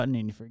button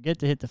and you forget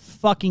to hit the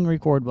fucking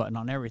record button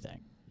on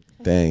everything.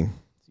 Dang.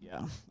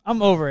 Yeah.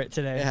 I'm over it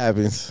today. It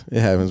happens.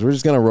 We're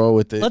just going to roll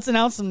with it. Let's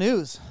announce some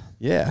news.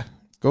 Yeah.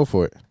 Go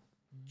for it.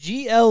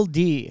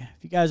 GLD.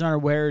 If you guys aren't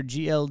aware,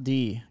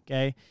 GLD,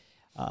 okay?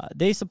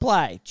 They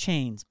supply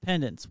chains,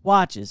 pendants,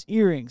 watches,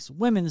 earrings,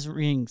 women's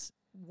rings,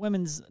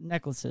 women's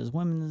necklaces,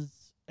 women's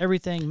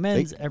everything,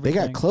 men's everything.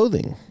 They got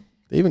clothing.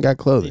 They even got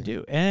clothing. They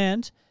do.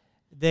 And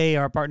they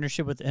are a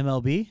partnership with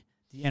MLB,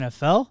 the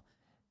NFL,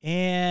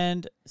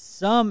 and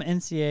some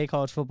NCAA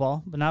college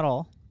football, but not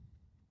all.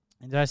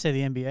 And did I say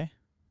the NBA?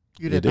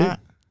 You did not.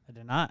 I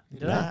did not.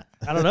 Did I?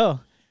 I don't know.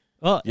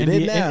 Well, You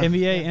did now.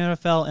 NBA,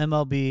 NFL,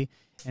 MLB,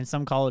 and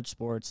some college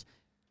sports.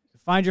 You can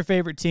find your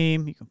favorite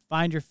team. You can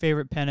find your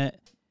favorite pennant.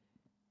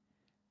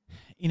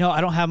 You know, I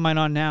don't have mine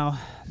on now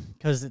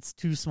because it's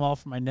too small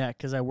for my neck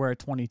because I wear a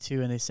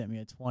 22 and they sent me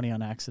a 20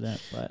 on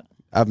accident. But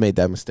I've made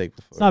that mistake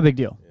before. it's not a big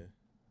deal. Yeah.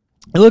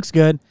 It looks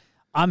good.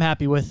 I'm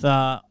happy with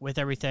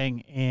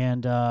everything,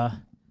 and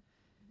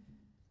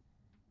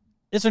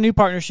it's a new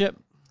partnership.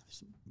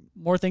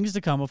 More things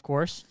to come, of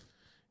course.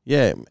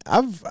 Yeah,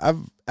 I've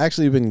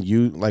actually been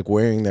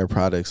wearing their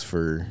products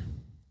for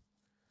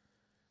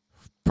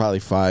probably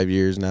 5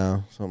 years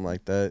now, something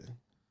like that.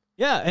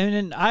 Yeah,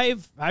 and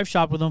I've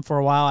shopped with them for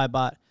a while. I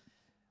bought,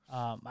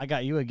 I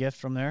got you a gift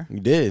from there. You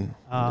did.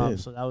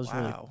 So that was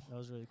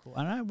really cool.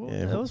 And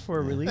Yeah. that was for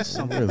a release.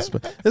 Something. This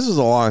was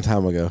a long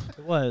time ago.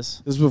 It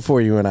was. This was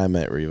before you and I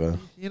met, Revo.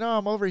 You know,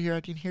 I'm over here.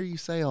 I can hear you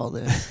say all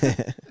this.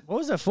 What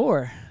was that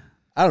for?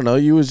 I don't know.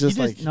 You was just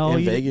You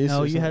in Vegas.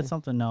 No, or you had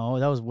something? something. No,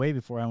 that was way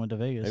before I went to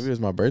Vegas. Maybe it was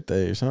my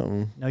birthday or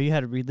something. No, you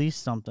had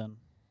released something.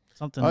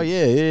 Something. Oh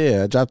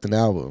yeah. I dropped an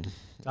album.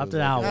 Dropped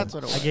an album. That's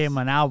what it was. I gave him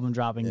an album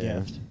dropping Yeah.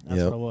 gift. That's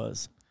Yep. what it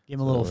was. Gave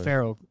him a little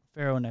So,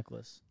 pharaoh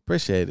necklace.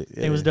 Appreciate it.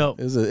 Yeah. It was dope.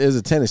 It was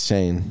a tennis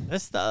chain.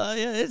 That stuff,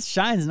 yeah, it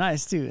shines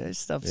nice too. That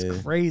stuff's Yeah.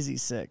 crazy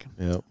sick.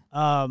 Yep.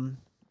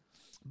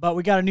 But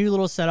we got a new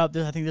little setup.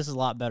 I think this is a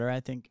lot better.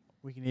 I think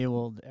we can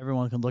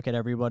everyone can look at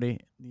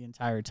everybody the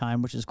entire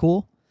time, which is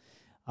cool.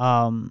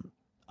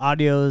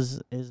 Audio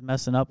is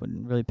messing up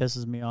and really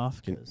pisses me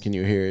off. Can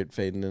you hear it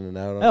fading in and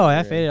out? Oh,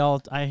 I fade it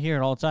all. I hear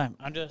it all the time.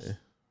 I'm just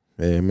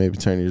Yeah, maybe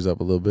turn yours up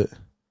a little bit.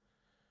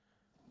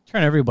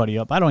 turn everybody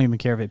up. I don't even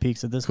care if it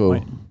peaks at this Cool.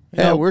 point.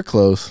 Yeah, we're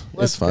close.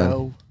 Let's it's fine.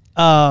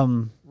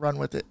 go. Run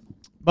with it.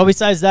 But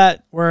besides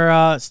that,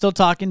 we're still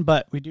talking.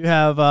 But we do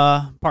have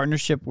a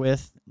partnership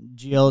with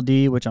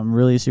GLD, which I'm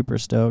really super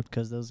stoked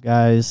because those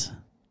guys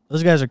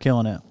are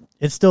killing it.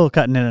 It's still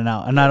cutting in and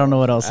out, and I don't know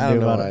what else to I do don't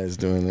know about why it. it's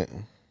doing it.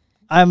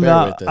 I'm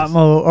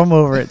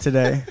over it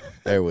today.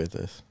 Bear with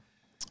us.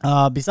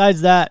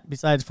 Besides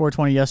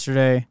 420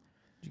 yesterday,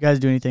 did you guys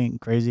do anything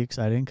crazy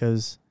exciting?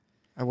 Because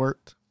I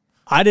worked.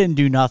 I didn't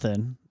do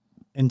nothing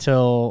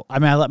until I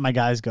let my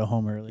guys go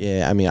home early.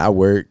 Yeah, I mean, I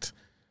worked.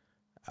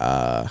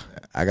 I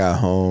got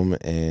home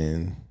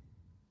and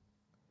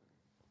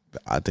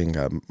I think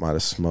I might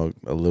have smoked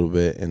a little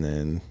bit, and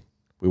then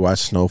we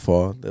watched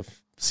Snowfall, the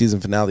season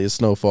finale of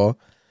Snowfall.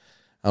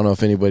 I don't know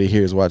if anybody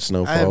here has watched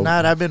Snowfall. I have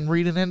not. I've been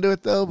reading into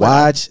it though. But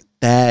Watch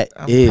that.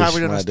 I'm ish,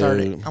 probably gonna my start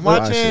dude. it. I'm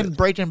Watch watching it.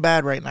 Breaking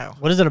Bad right now.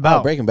 What is it Oh,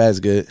 about? Breaking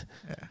Bad's good.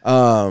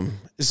 Yeah.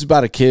 This is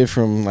about a kid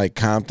from like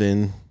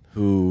Compton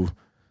who,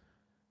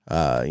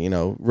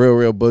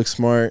 real book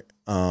smart.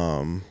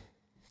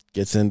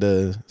 Gets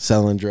into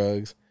selling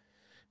drugs,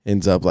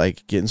 ends up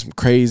like getting some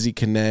crazy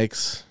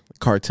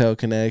cartel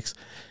connects,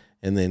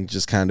 and then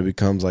just kind of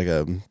becomes like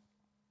a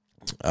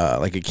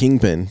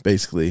kingpin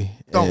basically.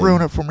 Don't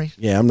ruin it for me.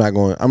 Yeah, I'm not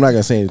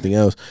gonna say anything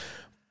else.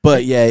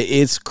 But yeah,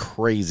 it's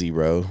crazy,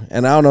 bro.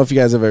 And I don't know if you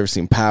guys have ever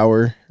seen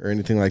Power or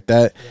anything like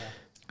that. Yeah.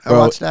 I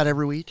watch that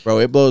every week. Bro,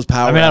 it blows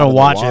Power. I out don't of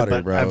watch the water, it,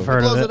 but bro. I've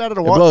heard of Blows it. it out of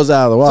the It water. blows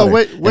out of the water. So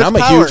which and I'm a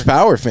Power? huge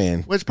Power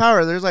fan. Which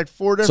Power? There's like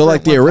 4 different. So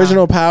like the ones now.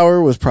 original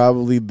Power was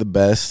probably the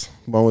best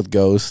one with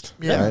Ghost.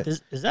 Yeah. right?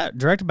 Is that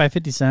directed by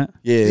 50 Cent?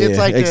 Yeah, It's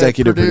like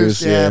executive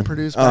produced, produced. Yeah,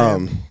 produced by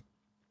him.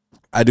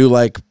 I do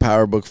like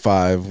Power Book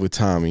 5 with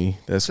Tommy.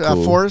 That's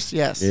cool. Force,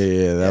 yes.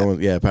 Yeah, that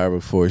one. Yeah, Power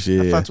Book Force. I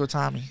Yeah, fucks with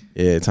Tommy.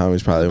 yeah.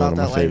 Tommy's probably one of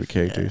my About that favorite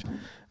life, characters.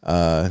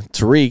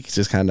 Tariq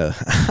just kind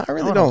of. I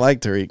really don't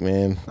like Tariq,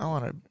 man. I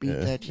want to beat Yeah.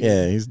 that shit.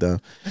 Yeah, he's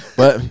dumb.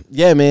 But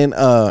yeah, man,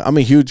 I'm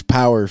a huge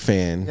Power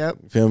fan. Yep.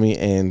 You feel me?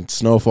 And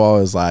Snowfall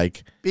is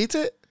like, Beats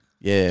it?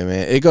 yeah,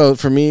 man. It goes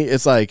for me.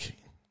 It's like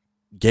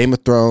Game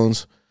of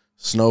Thrones,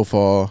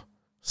 Snowfall,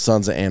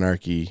 Sons of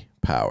Anarchy,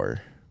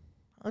 Power.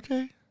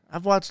 Okay.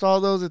 I've watched all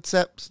those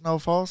except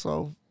Snowfall,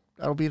 so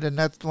that'll be the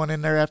next one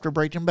in there after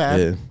Breaking Bad.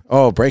 Yeah.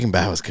 Oh, Breaking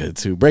Bad was good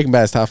too. Breaking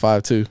Bad's top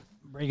 5 too.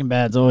 Breaking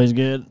Bad's always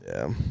good.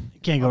 Yeah. You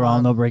can't go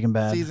wrong, no Breaking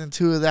Bad. Season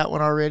 2 of that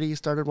one already.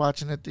 Started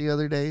watching it the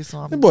other day,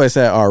 so The I'm. boy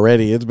said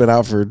already. It's been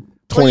out for 20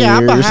 Well, yeah,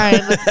 I'm years.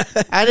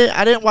 behind.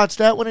 I didn't watch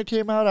that when it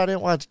came out. I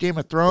didn't watch Game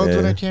of Thrones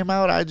when Yeah. it came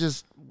out. I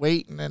just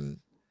wait and then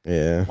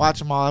Yeah. watch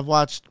them all. I've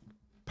watched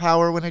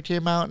Power when it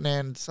came out and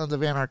then Sons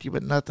of Anarchy,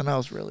 but nothing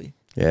else really.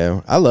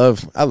 Yeah. I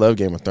love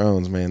Game of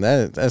Thrones, man.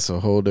 That's a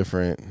whole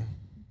different.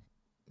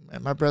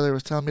 And my brother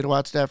was telling me to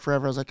watch that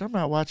forever. I was like, I'm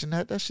not watching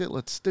that. That shit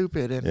looks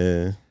stupid. And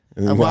Yeah.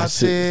 And I then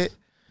watched it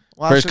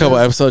watching First couple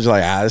it. episodes, you're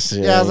like, this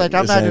shit. Yeah, I was like,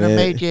 I'm this not ain't gonna it.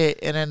 make it.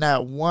 And then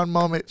that one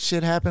moment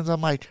shit happens,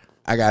 I'm like,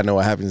 I gotta know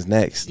what happens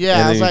next. yeah.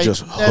 and I was then like, you're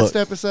just next hooked.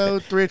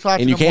 episode, 3:00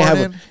 And in you the can't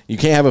morning. you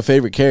can't have a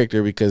favorite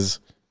character because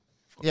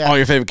Yeah, all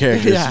your favorite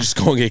characters Yeah. are just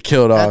gonna get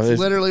killed off. that's It's-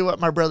 literally what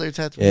my brother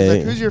said to me. He's Yeah.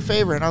 like, who's your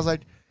favorite? And I was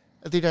like,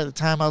 I think at the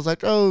time I was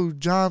like, oh,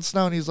 Jon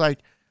Snow. And he's like,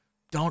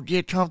 don't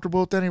get comfortable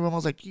with anyone. I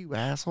was like, you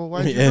asshole,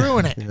 why'd you Yeah.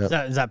 ruin it?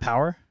 Yep. Is that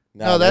Power?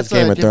 No, that's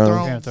Game of Game of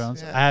Thrones. Game of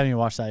Thrones. Yeah. I haven't even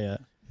watched that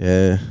yet.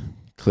 Yeah,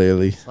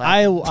 clearly.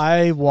 I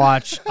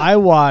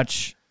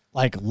watch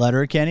like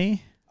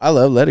Letterkenny. I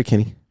love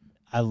Letterkenny.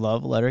 I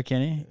love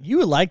Letterkenny. You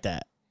would like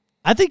that.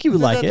 I think you would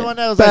Isn't like that it. the one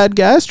that was Bad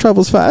guys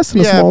travels fast in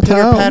a like, small Pitter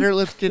town. Patter,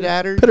 Let's Get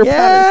at her. Pitter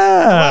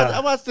patter. I Yeah.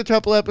 watched a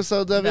couple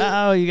episodes of it.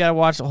 No, you gotta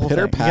watch the whole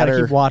Pitter thing. You gotta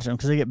patter. keep watching them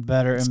because they get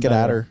better Let's and get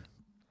better. at her.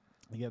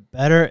 They get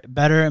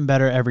better and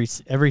better every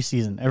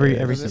season. Every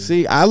season.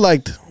 See, I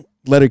liked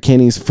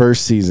Letterkenny's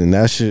first season.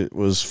 That shit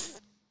was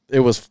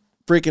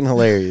freaking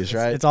hilarious,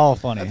 right? It's all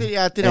funny.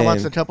 I think I watched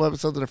And- a couple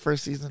episodes of the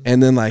first season.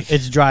 And then like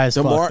It's dry as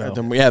the fuck. more,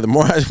 though. the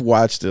more I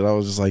watched it, I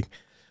was just like,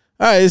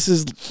 all right, this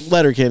is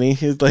Letterkenny.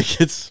 It's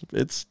like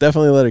it's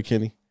definitely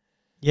Letterkenny.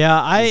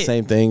 Yeah, It's the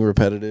same thing,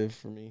 repetitive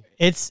for me.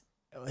 It's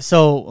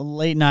so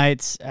late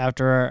nights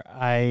after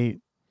I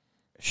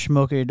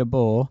smoke the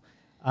bowl.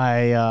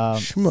 I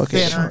Schmuck.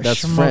 Sinner.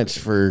 That's Schmuck. French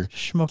for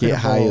smoke get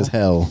high as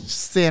hell.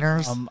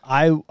 Sinners.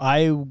 I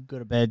go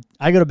to bed.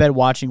 I go to bed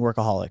watching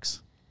Workaholics.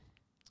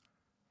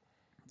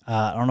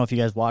 I don't know if you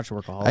guys watch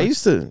Workaholics. I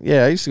used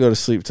to go to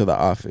sleep to The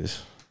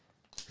Office.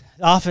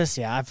 The Office,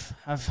 yeah,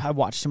 I've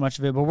watched too much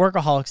of it, but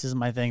Workaholics is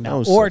my thing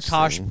now. No Or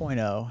such thing.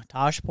 Tosh.0.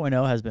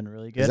 Tosh.0 has been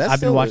really good. Is that I've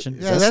been still- watching.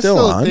 is yeah, that that's still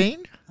still on? a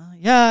thing.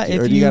 Yeah,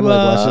 if Or do you gotta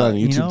like watch it on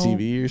you YouTube know,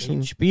 TV or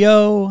something?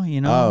 HBO,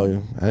 you know.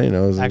 Oh, I didn't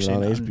know it was Actually,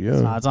 even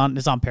on no, HBO.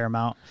 it's on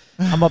Paramount.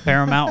 I'm a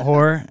Paramount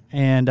whore,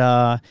 and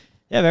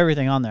they have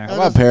everything on there. How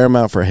about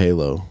Paramount for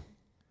Halo?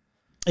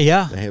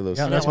 Yeah. The Halo Yeah,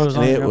 series. that's what it was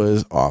And on. it yeah.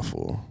 was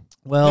awful.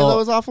 Well, Halo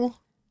was awful.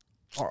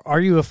 Are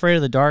You Afraid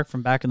of the Dark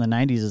from back in the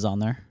 90s is on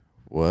there.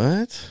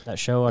 What? That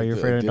show, Are You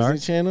Afraid of the Disney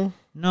Dark? Channel?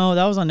 No,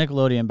 that was on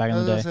Nickelodeon back in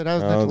the day. That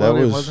was Oh, Nickelodeon, that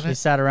was- wasn't They it?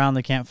 sat around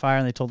the campfire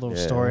and they told a little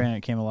Yeah. story and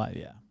it came alive.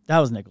 Yeah, that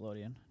was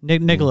Nickelodeon.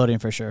 Nickelodeon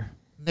for sure.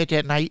 Nick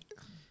at Night.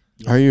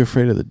 Are you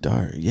afraid of the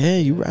dark? Yeah,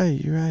 you're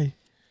right. You're right.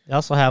 They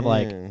also have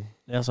like Man.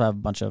 they also have a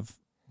bunch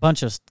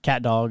of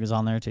Cat Dog is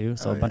on there too.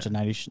 So Oh, a bunch yeah.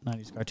 of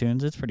 90s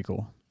cartoons. It's pretty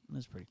cool.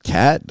 It's pretty cool.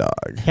 Cat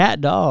Dog. Cat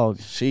Dog.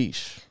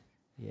 Sheesh.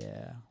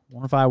 Yeah.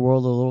 Wonder if I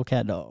world a little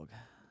cat dog.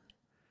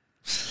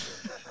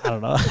 I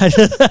don't know.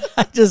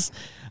 I just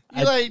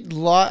You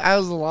I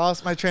was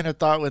lost my train of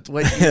thought with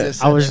what you just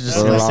said. I was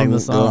just gonna sing the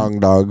song. Long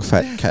dog,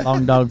 fat cat.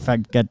 Long dog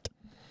fact get.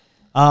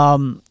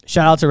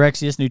 Shout out to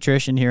Rexius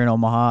Nutrition here in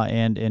Omaha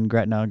and in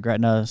Gretna.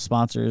 Gretna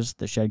sponsors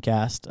the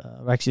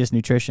Shedcast. Rexius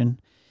Nutrition.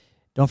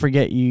 Don't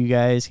forget, you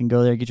guys can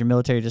go there, get your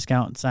military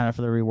discount, and sign up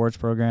for the rewards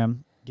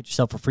program. Get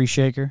yourself a free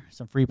shaker,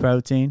 some free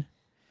protein,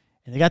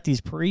 and they got these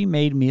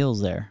pre-made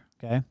meals there.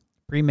 Okay,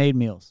 pre-made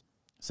meals.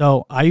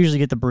 So I usually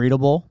get the burrito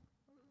bowl,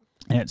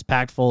 and it's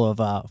packed full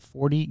of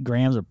 40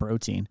 grams of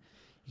protein.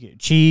 You get your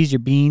cheese, your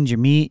beans, your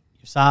meat,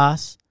 your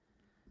sauce.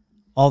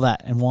 All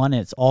that in one.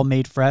 It's all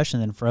made fresh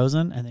and then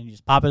frozen, and then you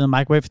just pop it in the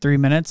microwave for 3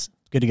 minutes.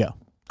 Good to go.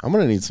 I'm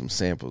gonna need some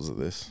samples of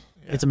this.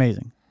 Yeah. It's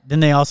amazing. Then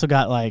they also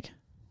got like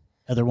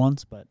other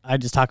ones, but I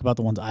just talk about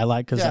the ones I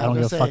like because Yeah, I don't I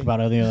give a was fuck saying.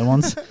 about the other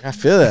ones. I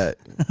feel that.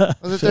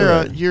 Was it feel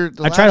there? that. The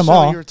I last tried 'em show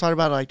all. You were talking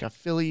about like a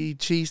Philly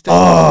cheesesteak.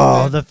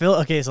 Oh, so the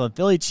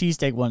Philly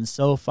cheesesteak one's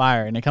so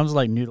fire, and it comes with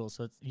like noodles,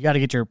 so you got to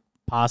get your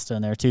pasta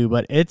in there too.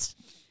 But it's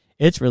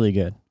really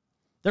good.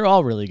 They're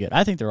all really good.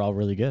 I think they're all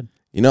really good.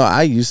 You know,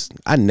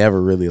 I never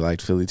really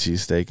liked Philly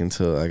cheesesteak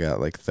until I got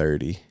like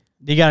 30.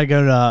 You gotta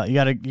go to go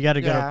Yeah,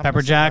 to I'm Pepper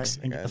the same Jack's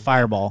way. and get the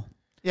Fireball.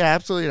 Yeah,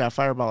 absolutely not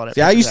Fireball. At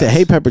See, I used to Pepper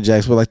hate Pepper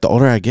Jacks, but like the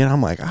older I get,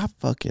 I'm like, I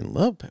fucking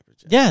love Pepper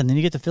Jacks. Yeah, and then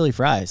you get the Philly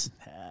fries.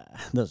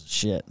 Those are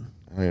shit.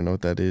 I don't even know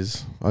what that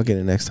is. I'll get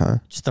it next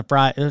time. Just the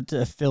fry. It's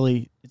a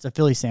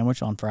Philly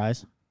sandwich on fries.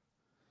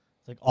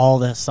 It's like all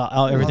the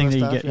everything the that you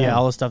stuff, get. yeah. Yeah,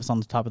 all the stuff is on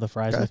the top of the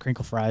fries. Okay. The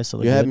crinkle fries.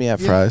 So You had me at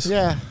Jack's. fries.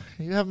 Yeah,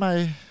 you have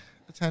my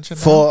attention.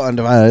 now. Full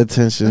undivided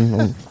attention.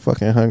 I'm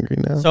fucking hungry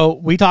now. So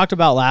we talked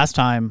about last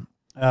time,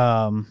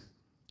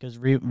 because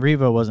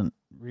Riva was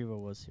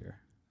here.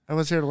 I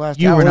was here the last.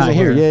 You time. were I not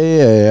wasn't here.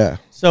 Yeah.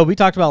 So we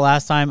talked about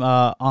last time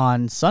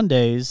on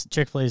Sundays,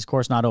 Chick-fil-A is of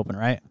course not open,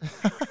 right?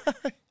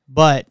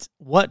 But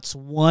what's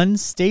one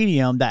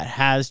stadium that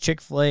has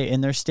Chick-fil-A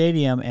in their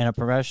stadium and a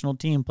professional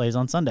team plays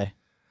on Sunday?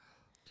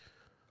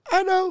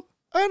 I know.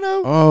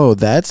 Oh,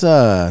 that's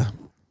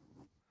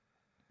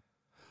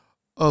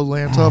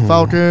Atlanta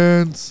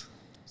Falcons.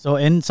 So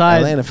inside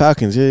Atlanta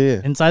Falcons.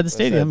 Yeah. inside the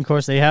stadium, of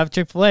course, they have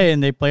Chick-fil-A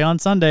and they play on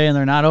Sunday and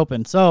they're not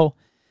open. So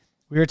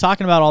we were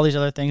talking about all these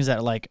other things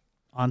that like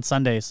on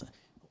Sundays.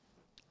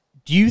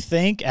 Do you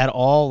think at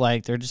all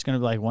like they're just gonna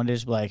be like one day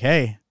just be like,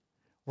 hey,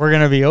 we're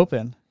gonna be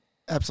open?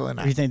 Absolutely Or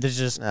not. do you think this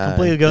just Nah,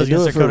 completely goes they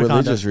do against it their for code of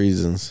religious conduct?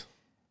 reasons.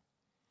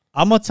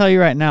 I'm gonna tell you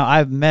right now,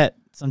 I've met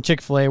some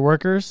Chick-fil-A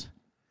workers.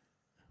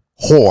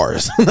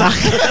 whores.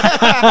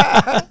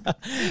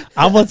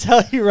 I'm gonna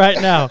tell you right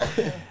now,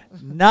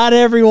 not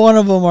every one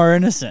of them are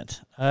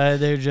innocent.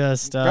 They're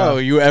just Bro,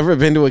 you ever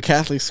been to a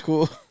Catholic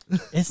school?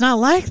 It's not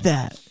like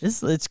that.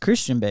 It's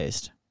Christian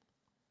based,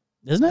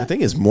 isn't it? I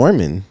think it's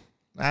Mormon.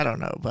 I don't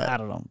know, but I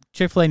don't know.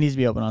 Chick-fil-A needs to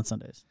be open on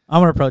Sundays.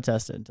 I'm gonna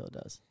protest it until it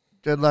does.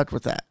 good luck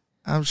with that.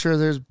 I'm sure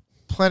there's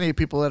plenty of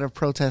people that have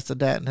protested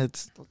that, and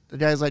the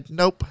guy's like,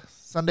 nope,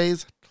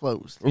 Sunday's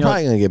closed. We're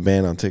probably gonna get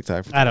banned on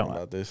TikTok for I talking don't.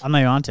 about this. I'm not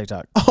even on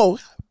TikTok. Oh,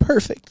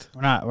 perfect.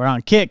 We're not. We're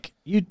on Kick.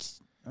 We're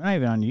not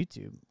even on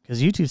YouTube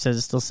because YouTube says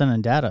it's still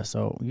sending data.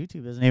 So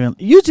YouTube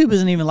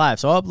isn't even live.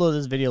 So I'll upload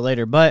this video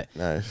later. But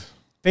Nice.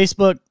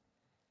 Facebook,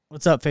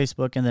 what's up,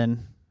 Facebook? And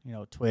then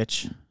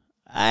Twitch.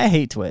 I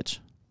hate Twitch.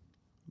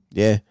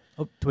 Yeah.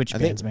 Oh, Twitch I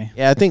bans think. me.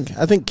 Yeah, I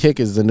think Kick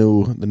is the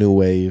new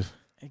wave.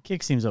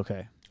 Kick seems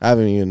okay. I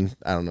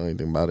don't know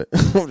anything about it.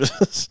 I'm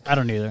just, I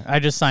don't either. I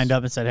just signed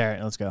up and said, "All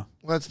right, let's go."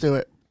 Let's do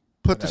it.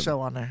 Put the Whatever. show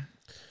on there.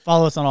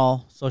 Follow us on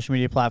all social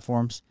media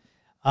platforms.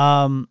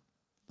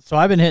 So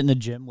I've been hitting the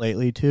gym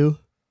lately too.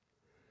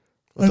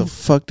 what the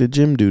fuck did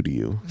Jim do to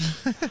you?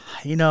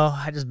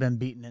 I just been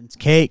beating in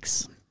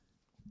cakes.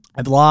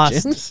 I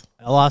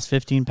lost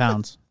 15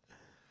 pounds.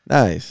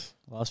 Nice.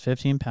 Lost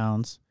 15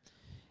 pounds.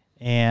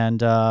 And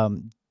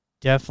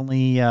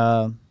definitely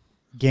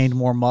gained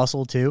more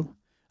muscle too.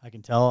 I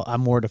can tell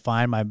I'm more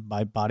defined. My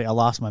body, I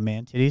lost my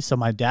man titties. So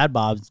my dad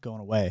bod's going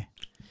away.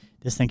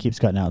 This thing keeps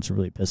cutting out. It's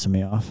really pissing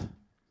me off.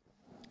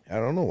 I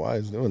don't know why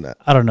he's doing that.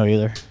 I don't know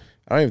either.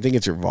 I don't even think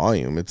it's your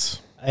volume. It's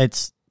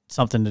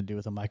something to do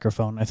with a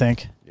microphone, I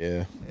think.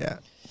 yeah. Yeah,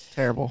 it's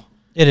terrible.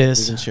 It You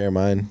is. can share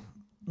mine.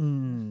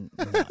 No,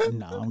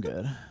 I'm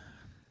good.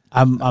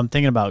 I'm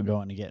thinking about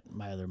going to get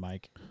my other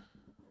mic.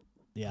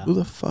 Yeah. Who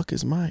the fuck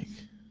is Mike?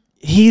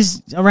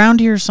 He's around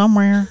here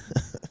somewhere.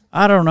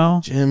 I don't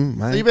know. Jim,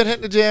 Mike. So you've been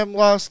hitting the gym,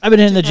 lost. I've been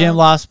hitting the 2 gym, pounds?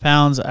 lost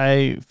pounds.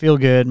 I feel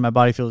good. My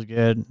body feels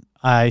good.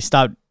 I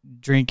stopped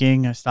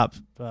drinking. I stopped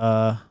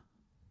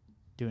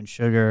doing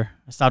sugar.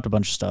 I stopped a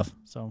bunch of stuff.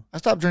 So I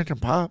stopped drinking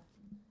pop.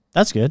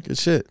 that's good. Good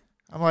shit.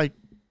 I'm like,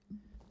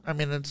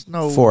 it's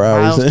no 4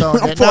 hours in.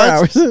 milestone yet. 4 No,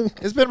 hours in.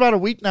 It's been about a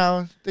week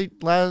now.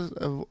 Last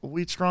a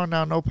week strong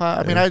now, no pop.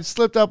 I mean, Yeah. I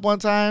slipped up one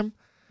time.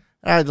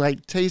 I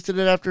tasted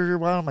it after a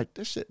while. I'm like,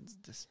 this shit is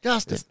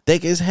disgusting. It's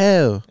thick as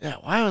hell. Yeah,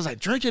 why was I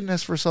drinking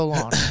this for so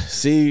long?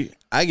 See,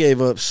 I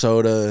gave up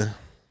soda.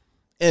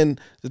 And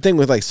the thing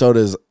with soda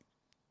is,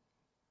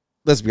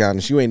 let's be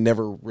honest, you ain't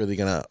never really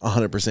gonna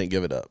 100%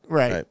 give it up.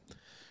 Right.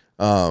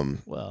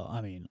 Well,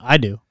 I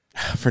do.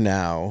 For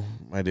now,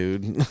 my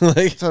dude.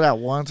 So that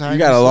one time you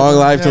got a long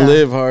life to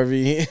live,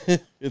 Harvey.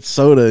 It's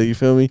soda, you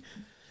feel me?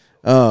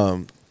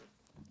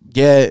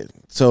 Yeah,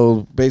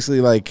 so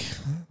basically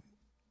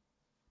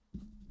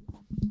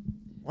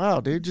Wow,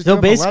 dude. Just So give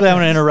him a basically, I'm weapon.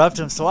 going to interrupt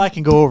him so I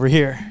can go over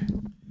here.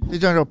 He's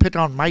gonna go pick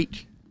on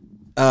Mike.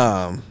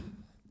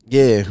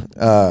 yeah,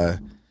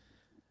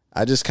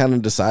 I just kind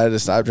of decided to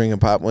stop drinking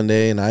pop one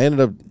day, and I ended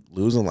up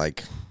losing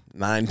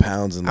 9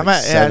 pounds in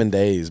 7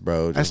 days,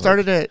 bro. I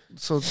started at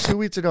 2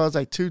 weeks ago. I was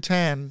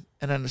 210,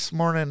 and then this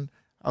morning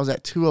I was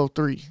at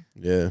 203.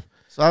 Yeah,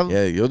 So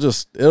yeah. Dude,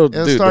 start-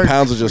 the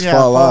pounds will just yeah,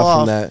 fall fall off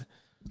from off. that.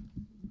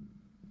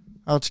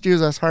 Oh,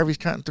 excuse us. Harvey's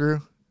cutting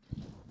through.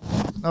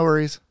 No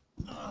worries.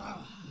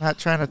 Not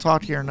trying to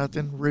talk here or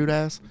nothing. Rude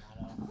ass.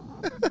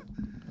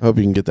 Hope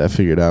you can get that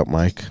figured out,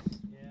 Mike.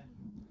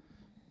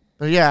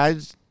 But yeah, I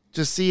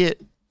just see it.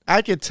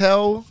 I could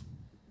tell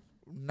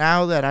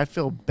now that I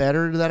feel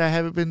better that I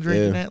haven't been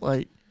drinking Yeah.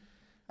 it.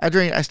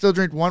 I still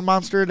drink 1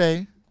 Monster a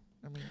day.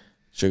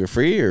 Sugar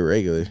free or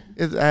regular?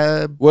 It's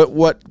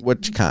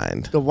What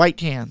kind? the white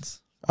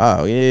cans.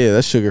 Oh yeah,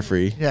 that's sugar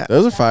free. Yeah.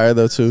 Those are fire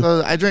though too.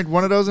 So I drink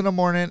one of those in the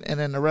morning, and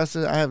then the rest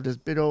of it, I have this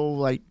big old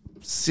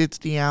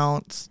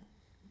 60-ounce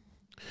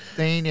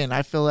thing, and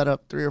I fill that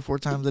up 3 or 4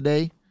 times a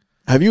day.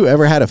 Have you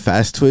ever had a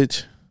fast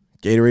twitch?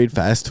 Gatorade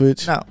fast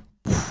twitch? No,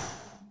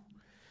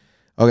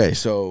 Okay,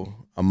 so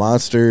a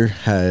Monster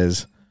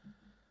has,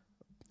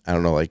 I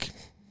don't know,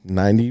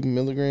 90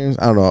 milligrams.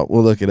 I don't know.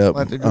 We'll look it up.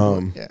 we'll have to Google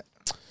it. Yeah.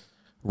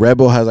 Red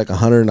Bull has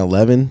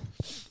 111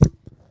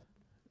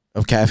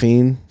 of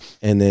caffeine,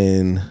 and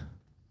then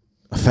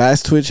a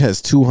fast twitch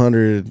has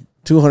 200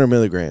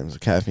 milligrams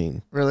of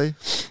caffeine, Really?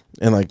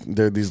 and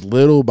they're these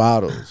little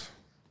bottles.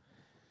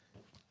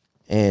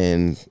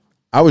 And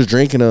I was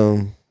drinking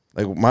them.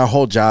 My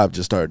whole job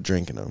just started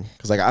drinking them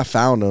because I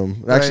found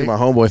them. Actually, my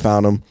homeboy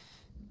found them,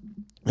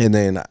 and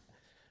then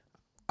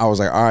I was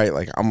like, all right,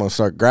 I'm gonna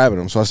start grabbing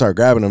them. So I started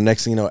grabbing them.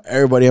 Next thing you know,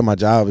 everybody at my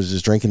job is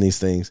just drinking these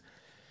things.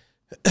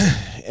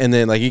 And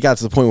then it got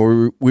to the point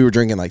where we were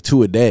drinking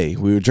 2 a day.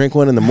 We would drink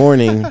one in the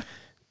morning,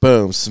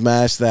 boom,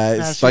 smash that.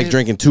 It's Smash like it.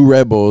 drinking 2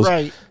 Red Bulls.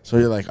 Right. So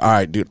you're like, all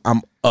right, dude,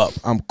 I'm up.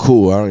 I'm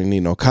cool. I don't even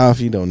need no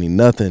coffee. Don't need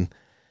nothing.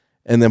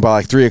 And then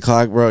by 3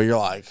 o'clock, bro, you're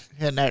like,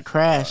 Hitting that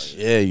crash.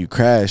 yeah, you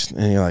crashed.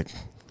 And you're like,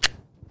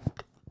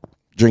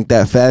 drink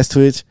that fast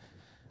twitch.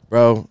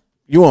 Bro,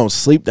 you won't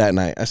sleep that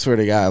night. I swear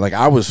to God.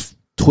 I was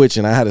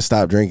twitching. I had to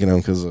stop drinking them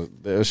because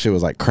that shit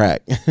was like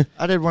crack.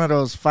 I did one of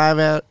those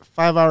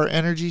 5-hour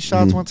energy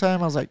shots one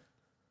time. I was like,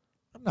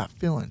 I'm not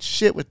feeling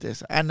shit with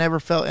this. I never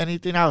felt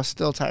anything. I was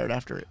still tired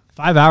after it.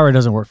 5 hour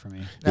doesn't work for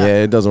me. No.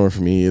 Yeah, it doesn't work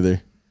for me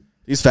either.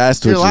 These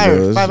fast You're twitches.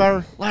 liars. though, 5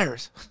 hour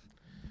liars.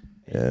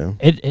 Yeah.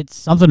 It's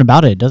something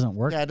about it. It doesn't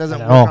work. Yeah, it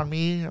doesn't at work all. on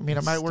me. I mean, it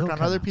It's might work still on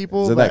kinda- other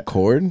people. Is it but that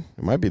cord?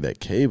 It might be that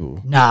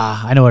cable.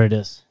 Nah, I know what it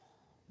is.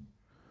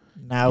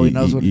 now he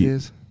knows what it you-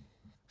 is.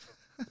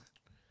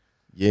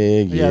 Yeah,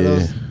 yeah. Yeah,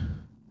 those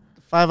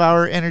 5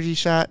 hour energy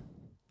shot.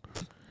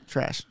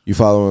 Trash. You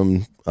follow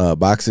him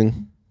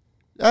boxing?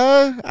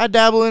 I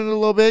dabble in it a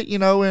little bit,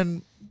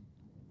 in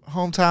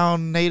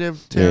hometown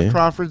native Terrence Yeah.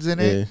 Crawford's in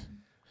it.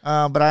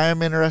 But I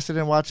am interested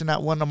in watching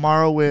that one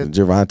tomorrow with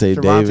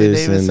Gervonta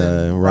Davis and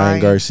Ryan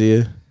Ryan.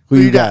 Garcia. Who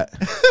you got?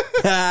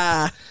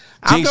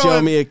 Jake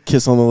showed me a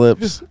kiss on the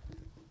lips.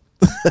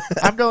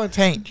 I'm going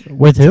Tank.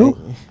 With who?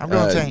 I'm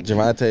going Tank.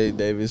 Gervonta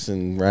Davis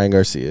and Ryan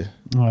Garcia.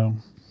 Oh,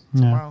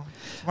 yeah. Tomorrow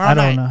I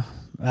don't night.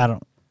 know. I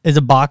don't. Is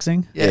it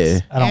boxing?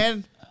 Yes. Yeah.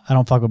 I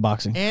don't fuck with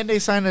boxing. And they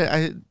signed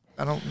it.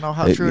 I don't know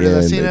how It- true it is. yeah,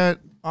 I seen they- it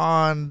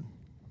on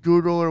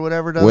Google or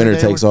whatever. the other Winner day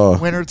takes with all.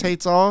 Winner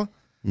takes all.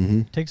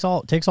 Mm-hmm.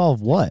 Takes all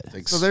of what?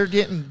 So they're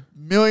getting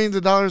millions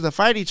of dollars to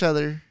fight each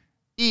other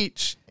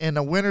each, and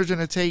the winner's going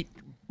to take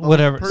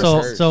Whatever.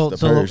 purse. So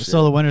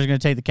the winner's gonna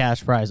take the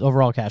cash prize,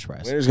 overall cash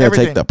prize. Winner's gonna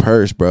Everything. take the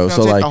purse, bro. Gonna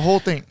So take like, the whole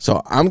thing.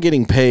 so I'm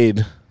getting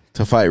paid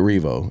to fight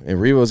Revo, and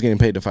Revo's getting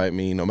paid to fight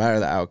me. No matter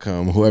the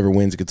outcome, whoever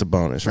wins gets a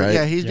bonus, right?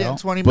 Yeah, he's Yeah. getting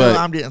 20 But- mil.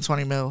 I'm getting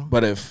 20 mil.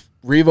 But if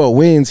Revo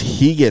wins,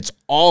 he gets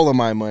all of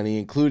my money,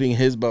 including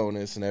his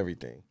bonus and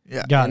everything,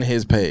 Yeah. Got and it.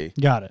 his pay.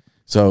 Got it.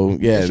 So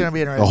yeah, It's gonna be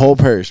the interesting. whole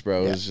purse,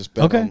 bro, Yeah. is just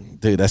bet Okay. on-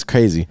 dude. That's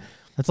crazy.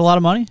 That's a lot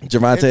of money.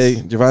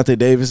 Gervonta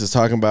Davis is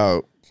talking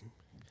about.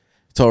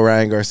 Told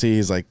Ryan Garcia,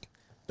 he's like,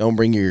 "Don't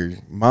bring your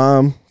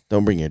mom,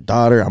 don't bring your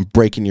daughter. I'm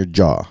breaking your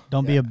jaw.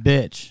 Don't be a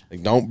bitch.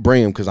 Like, don't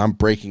bring him because I'm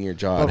breaking your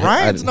jaw." But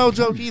Ryan's no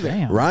joke either.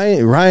 Damn.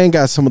 Ryan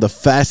got some of the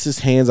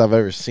fastest hands I've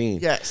ever seen.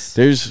 Yes.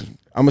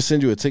 I'm gonna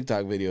send you a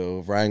TikTok video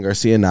of Ryan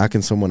Garcia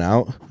knocking someone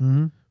out.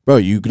 Mm-hmm. Bro,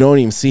 you don't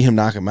even see him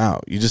knock him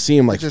out. You just see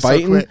him like Just so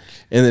fighting, quick.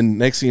 and then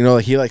next thing you know,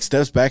 like, he like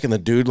steps back, and the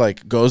dude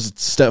like goes a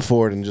step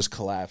forward and just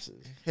collapses.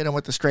 Hit him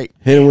with the straight.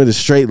 Hit him with a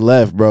straight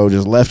left, bro.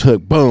 Just left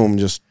hook, boom,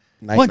 just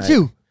night, 1, night.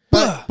 2.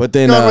 But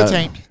then, Going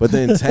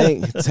with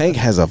Tank. Tank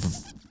has a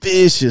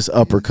vicious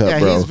uppercut, Yeah,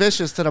 bro. he's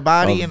vicious to the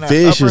body A and a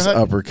vicious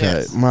uppercut.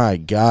 Yes. My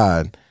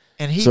God,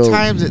 And he So-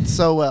 times it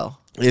so well.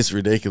 it's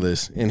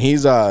ridiculous. And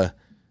he's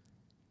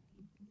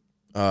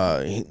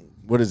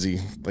what is he,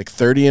 like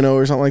 30-0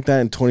 or something like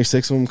that, and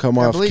 26 of them come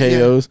off believe,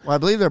 KOs. Yeah. Well, I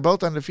believe they're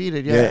both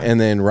undefeated. Yeah. Yeah. And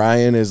then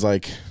Ryan is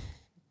like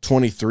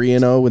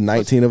 23-0 with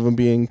 19 of them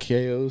being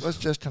KOs. Let's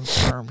just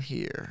confirm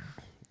here.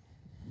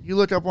 You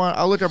look up one.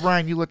 I'll look up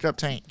Ryan. You look up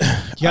Tank. You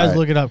guys Alright.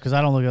 look it up because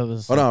I don't look up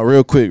this. Hold on,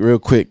 real quick,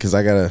 because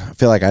I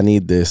feel like I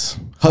need this.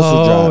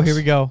 Hustle Drops. Here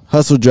we go.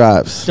 Hustle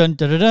Drops. Dun,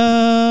 dun, dun,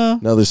 dun.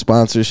 Another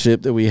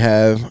sponsorship that we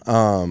have.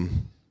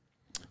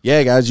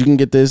 Yeah, guys, you can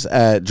get this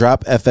at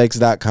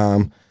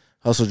dropfx.com.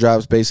 Hustle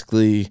Drops,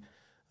 basically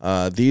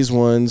these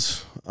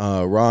ones,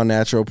 raw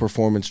natural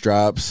performance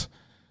drops.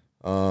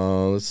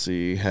 Let's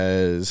see,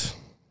 has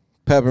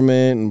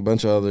peppermint and a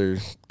bunch of other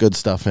good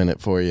stuff in it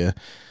for you.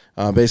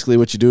 Basically,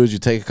 what you do is you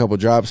take a couple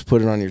drops,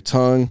 put it on your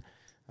tongue,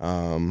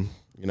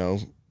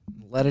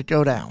 Let it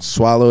go down.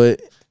 swallow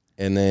it,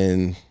 and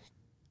then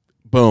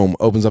boom,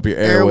 opens up your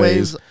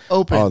airways.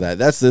 Open. All that.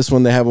 That's this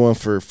one. They have one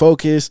for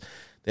focus.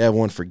 They have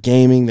one for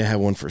gaming. They have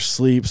one for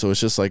sleep. So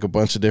it's just like a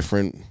bunch of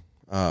different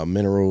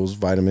minerals,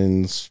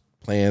 vitamins,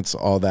 plants,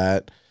 all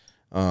that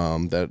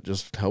that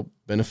just help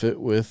benefit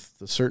with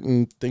the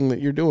certain thing that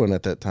you're doing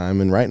at that time.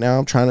 And right now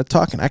I'm trying to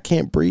talk and I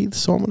can't breathe,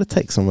 so I'm going to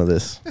take some of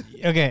this.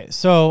 Okay,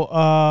 so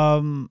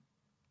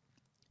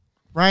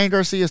Ryan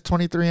Garcia is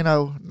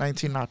 23-0,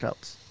 19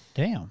 knockouts.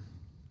 damn,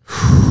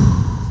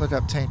 Let's look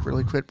up Tank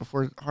really quick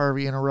before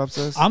Harvey interrupts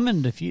us. I'm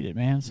undefeated,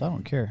 man. So I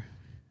don't care.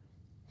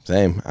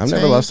 Same. I've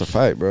never Tank. lost a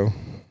fight, bro,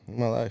 in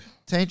my life.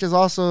 Tank is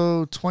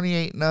also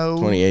 28-0.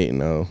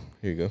 28-0.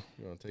 Here you go.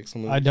 You want to take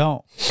some of I this?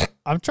 don't.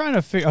 I'm trying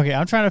to figure. Okay,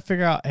 I'm trying to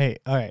figure out. Hey,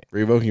 all right.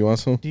 Revo, you want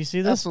some? Do you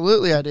see this?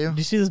 Absolutely, I do. Do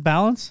you see this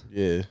balance?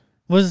 Yeah.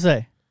 What does it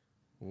say?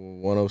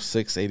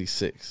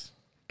 106.86.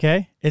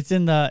 Okay, it's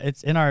in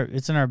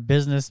our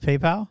business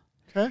PayPal.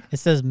 Okay. It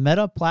says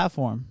Meta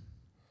platform,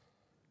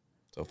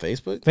 So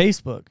Facebook?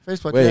 Facebook.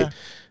 Facebook, Wait, yeah.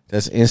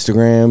 that's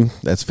Instagram.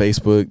 That's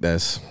Facebook.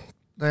 That's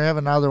They have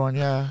another one,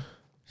 yeah.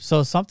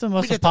 So something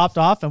must have popped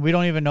off, and we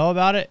don't even know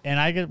about it.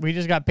 And we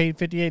just got paid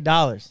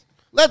 $58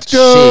 Let's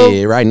go.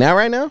 shit. Right now.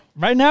 right now.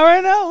 Right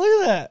now,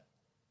 look at that.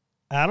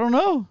 I don't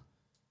know.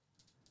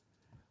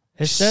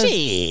 It says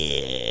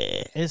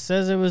it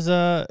says it was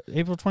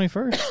April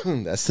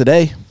 21st. That's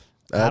today.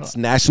 That's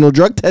National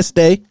Drug Test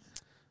Day.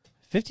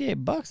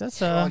 $58.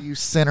 That's All you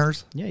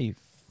sinners. yeah, you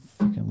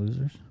fucking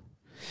losers.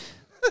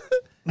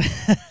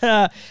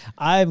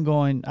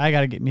 I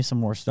got to get me some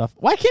more stuff.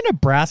 Why can't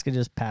Nebraska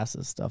just pass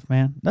this stuff,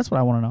 man? That's what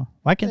I want to know.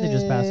 Why can't they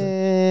just pass it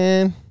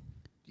Man.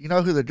 You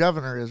know who the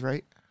governor is,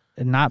 right?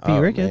 and not Pete Oh,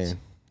 Ricketts? man.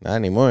 Not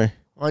anymore.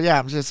 Well, yeah,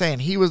 I'm just saying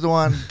he was the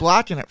one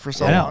blocking it for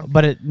so I know, long.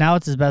 but now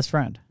it's his best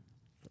friend.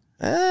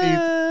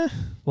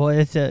 Well,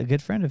 it's a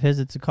good friend of his.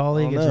 It's a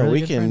colleague. It's a really we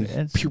good can friend.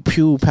 It's- pew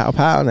pew pow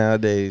pow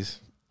nowadays.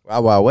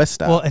 Wild Wild West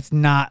style. Well, it's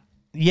not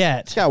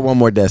yet. It's got one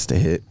more desk to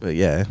hit, but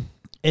yeah.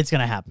 It's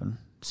gonna happen.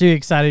 So you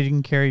excited you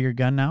can carry your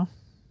gun now?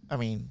 I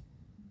mean,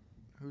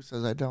 who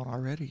says I don't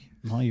already?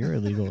 Well, you're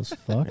illegal as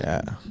fuck.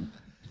 Yeah.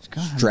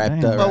 God,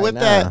 Strapped dang. up. But Right with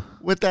now.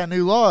 that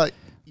new law,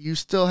 you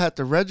still have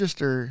to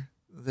register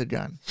the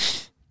gun.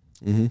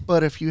 Mm-hmm.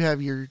 But if you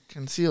have your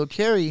concealed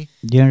carry,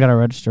 You don't gotta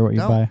register what you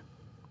No. buy.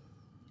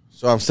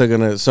 So I'm still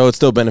gonna. So it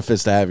still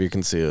benefits to have you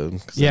concealed.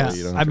 'Cause that Yeah, way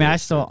you don't I have to mean, I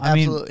register. still. I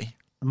mean, absolutely.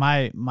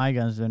 my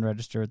gun's been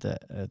registered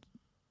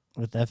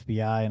with the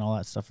FBI and all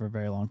that stuff for a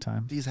very long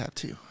time. These have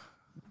too.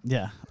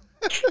 Yeah,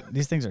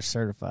 these things are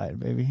certified,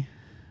 baby.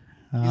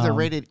 These are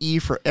rated E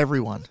for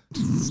everyone.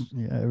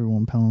 Yeah,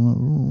 everyone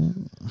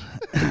pounding.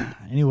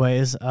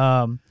 Anyways,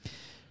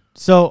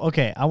 so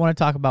okay, I want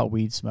to talk about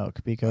weed smoke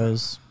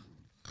because,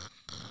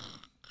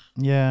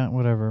 yeah,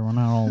 whatever. We're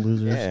not all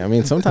losers. Yeah, I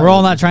mean sometimes We're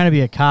all not trying to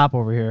be a cop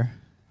over here.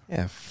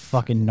 Yeah.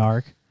 Fucking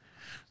narc.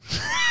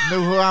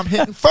 Know who I'm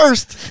hitting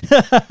first.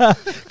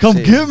 Come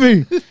Shit. get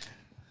me.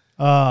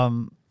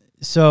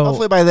 So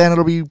Hopefully by then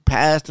it'll be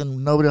passed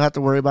and nobody will have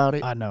to worry about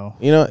it. I know.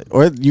 You know,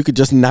 or you could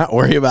just not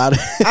worry about it.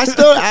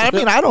 I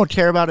mean, I don't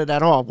care about it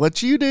at all.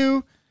 What you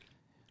do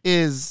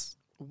is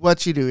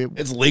what you do.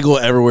 It's legal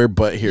everywhere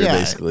but here, Yeah.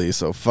 basically.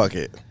 So fuck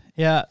it.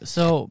 Yeah.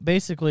 So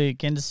basically,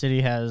 Kansas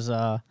City has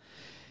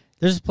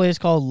there's a place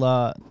called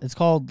it's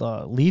called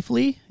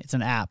Leafly. It's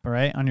an app,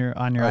 right, on your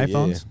Oh, yeah,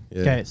 iPhones.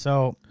 yeah. Okay.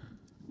 So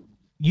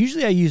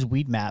usually I use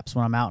Weed Maps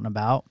when I'm out and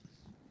about.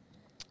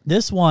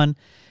 This one,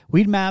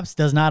 Weed Maps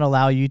does not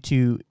allow you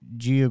to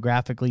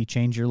geographically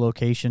change your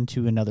location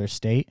to another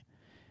state.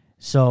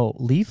 So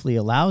Leafly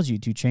allows you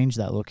to change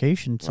that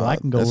location. So Oh, I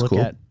can go that's look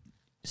cool. at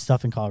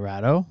stuff in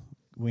Colorado.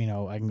 You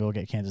know, I can go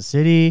get Kansas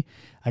City.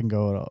 I can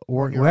go to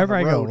When you're wherever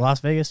on I the go, road. Las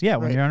Vegas. Yeah,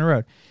 when Right. you're on the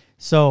road.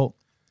 So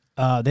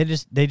they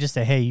just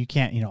say, hey, you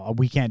can't,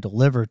 we can't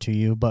deliver to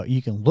you, but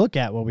you can look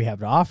at what we have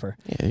to offer.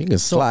 Yeah, you can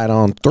slide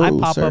on through. I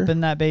pop sir. up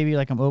in that baby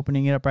like I'm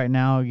opening it up right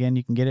now. Again,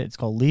 you can get it. It's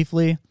called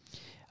Leafly.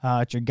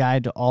 It's your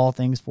guide to all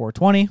things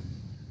 420.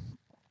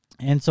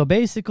 And so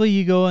basically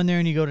you go in there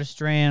and you go to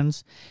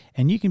strands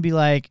and you can be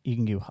like, you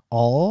can do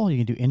all,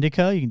 you can do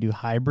indica, you can do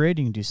hybrid,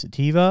 you can do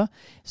sativa.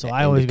 So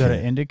I always go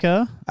to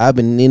indica. I've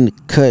been in the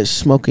cut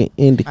smoking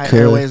My indica.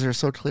 airways are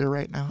so clear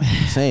right now.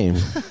 Same.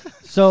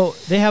 So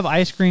they have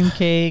ice cream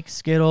cake,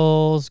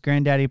 Skittles,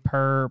 Granddaddy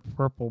Perp,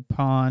 Purple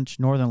Punch,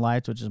 Northern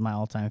Lights, which is my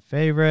all-time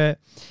favorite.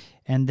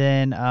 And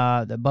then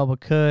the Bubba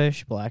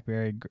Kush,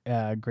 Blackberry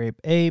Grape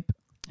Ape,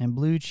 and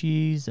Blue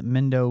Cheese,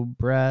 Mendo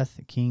Breath,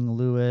 King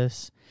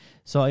Louis.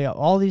 So yeah,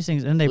 all these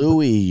things, and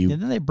Louis, you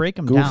and then they break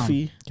them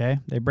goofy. down. Okay,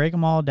 they break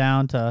them all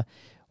down to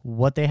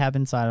what they have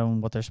inside of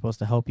them, what they're supposed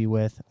to help you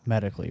with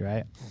medically,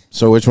 right?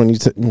 So which one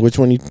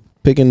you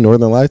picking?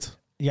 Northern Lights?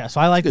 Yeah,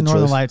 so I like the Good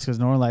Northern choice. Lights because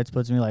Northern Lights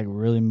puts me like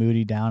really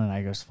moody down and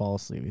I just fall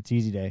asleep. It's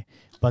easy day.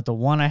 But the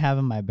one I have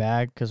in my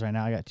bag, because right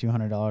now I got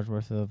 $200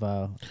 worth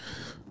of.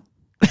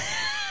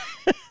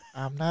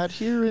 I'm not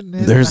hearing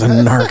this. There's a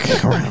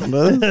narc around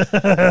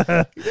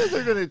us. You guys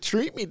are gonna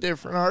treat me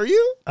different, are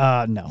you?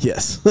 No.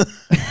 Yes.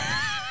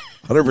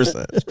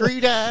 100%.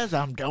 Street eyes.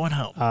 I'm going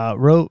home.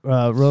 Row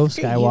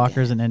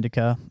Skywalkers and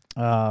Indica.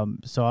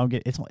 So I'll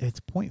get it's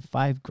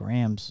 0.5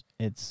 grams.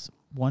 It's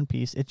one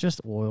piece. It's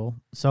just oil.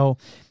 So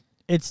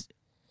it's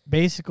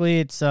basically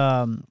it's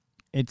 96%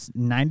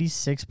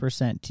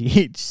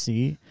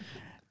 THC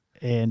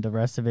and the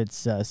rest of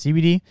it's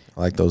CBD. I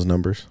like those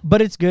numbers.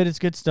 But it's good. It's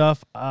good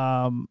stuff.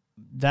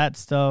 That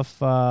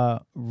stuff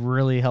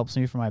really helps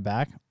me for my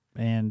back.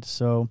 And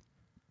so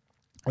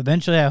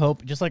eventually I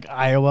hope, just like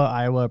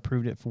Iowa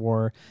approved it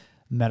for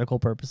medical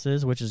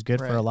purposes, which is good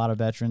for Right. a lot of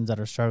veterans that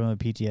are struggling with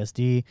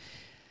PTSD.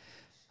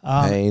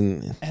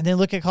 Pain, And then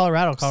look at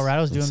Colorado.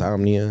 Colorado's doing,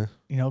 insomnia.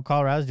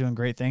 Colorado's doing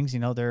great things.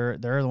 They're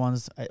the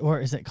ones, or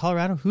is it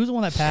Colorado? Who's the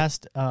one that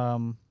passed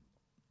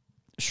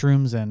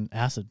shrooms and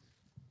acid?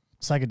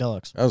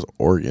 Psychedelics. That was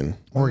Oregon.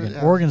 Oregon.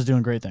 Yeah. Oregon's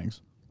doing great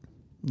things.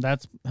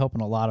 That's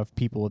helping a lot of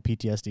people with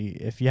PTSD.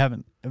 If you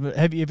haven't,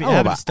 if you I don't know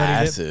haven't about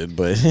studied acid,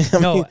 but it,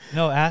 acid.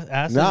 no,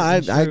 I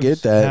and get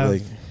shrooms that. have-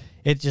 Like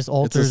it just it's a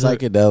alters.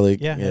 psychedelic.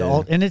 Yeah,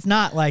 Yeah. and it's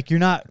not like you're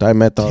not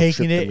Dimethyl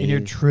taking it and you're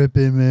tryptamine.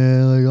 tripping,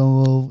 man.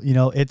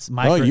 Like it's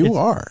micro. Oh, you it's-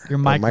 are. You're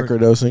Like microdosing.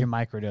 microdosing.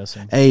 You're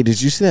microdosing. Hey,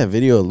 did you see that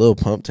video of Lil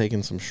Pump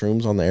taking some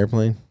shrooms on the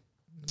airplane?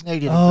 They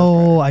did it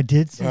Oh, I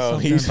did see Bro,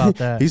 something about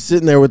that. He's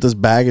sitting there with this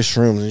bag of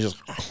shrooms and he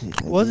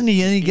just Wasn't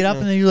he? And he get up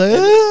and then you're like,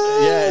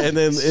 yeah, and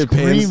then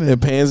screaming. it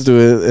pans to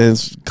it, and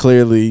it's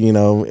clearly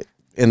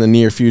in the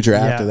near future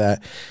after Yeah.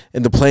 that,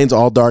 and the plane's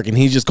all dark, and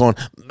he's just going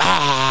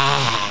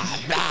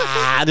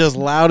ah, just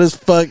loud as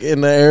fuck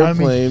in the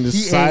airplane, he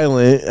just ate-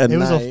 silent at It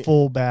was a night.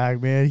 full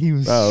bag, man. He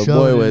was Oh,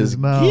 shoving boy, it in was his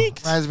mouth.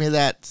 geeked. Reminds me of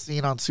that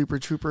scene on Super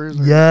Troopers.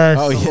 where Yes.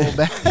 Oh the yeah, whole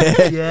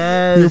bag- You're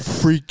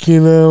Yes.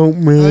 freaking out,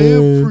 man. I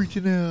am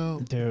freaking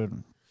out.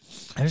 Dude,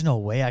 there's no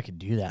way I could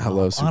do that. I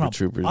love on Super a,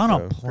 Troopers, on a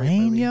bro.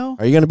 plane, movie. yo.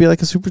 Are you gonna be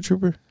like a super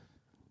trooper?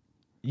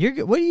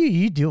 What are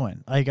you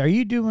doing? Like, are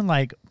you doing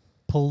like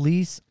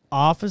police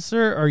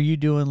officer, or are you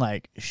doing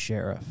like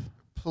sheriff?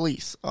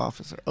 Police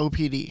officer,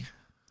 OPD.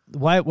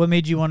 Why? What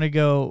made you want to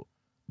go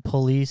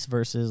police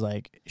versus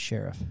like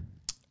sheriff?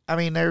 I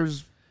mean,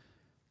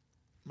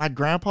 my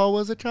grandpa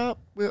was a cop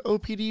with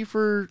OPD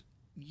for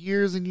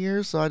years and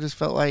years, so I just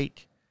felt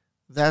like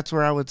that's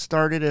where I would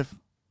start it if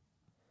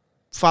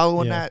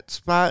following that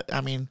spot.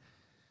 I mean,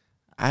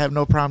 I have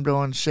no problem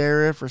doing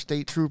sheriff or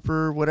state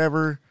trooper,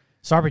 whatever.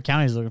 Sarpy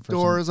County is looking for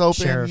doors some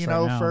open, sheriffs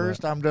right now,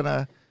 first. but I'm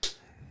gonna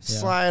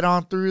slide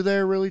on through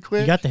there really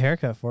quick. you got the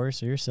haircut for it,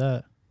 so you're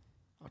set.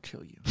 I'll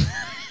kill you.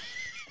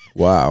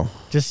 Wow.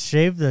 Just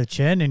shave the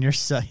chin and you're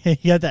set. You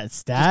got that Just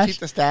stash? keep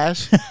the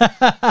stash.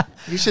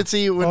 You should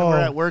see when we're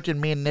at work and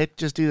me and Nick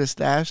just do the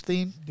stash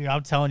thing. Dude,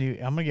 I'm telling you,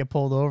 I'm going to get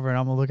pulled over and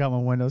I'm going to look out my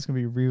window. It's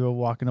going to be Revo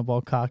walking up all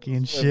cocky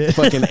and shit.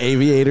 Fucking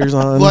aviators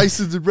on.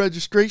 License and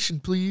registration,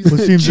 please. What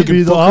seems to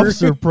be the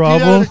officer Get out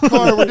problem? of the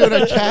car. We're doing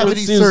a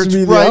cavity seems to search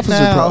be the right officer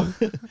now.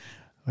 problem?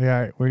 All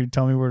right, where you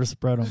tell me where to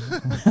spread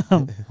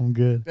them. I'm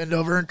good. Bend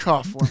over and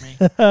cough for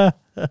me.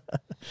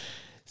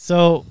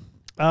 So,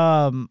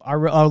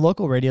 our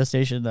local radio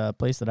station, the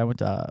place that I went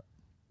to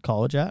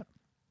college at,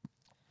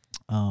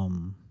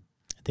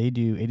 they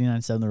do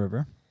 89.7 The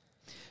River.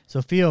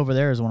 Sophia over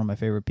there is one of my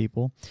favorite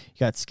people. You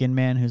got Skin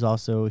Man, he's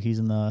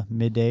in the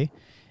midday.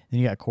 Then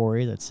you got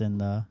Corey, that's in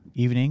the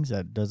evenings,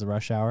 that does the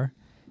rush hour.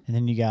 And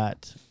then you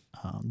got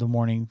the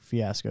morning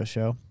fiasco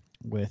show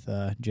with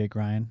Jake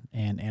Ryan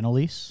and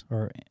Annalise,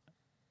 or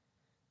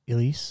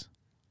Elise.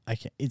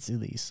 It's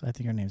Elise. I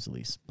think her name's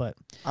Elise. But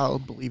I'll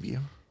believe you.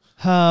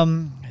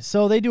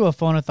 so they do a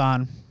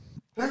phonathon,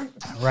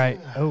 right?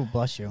 Oh,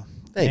 bless you.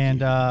 Thank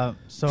and you.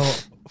 So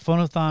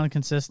phonathon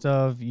consists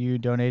of you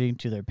donating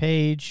to their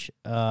page.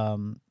 They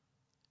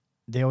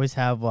always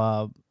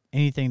have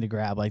anything to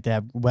grab. Like they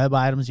have web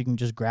items you can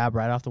just grab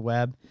right off the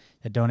web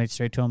that donate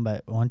straight to them.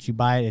 But once you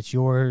buy it, it's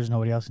yours.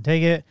 Nobody else can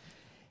take it.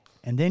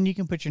 And then you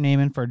can put your name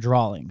in for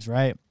drawings,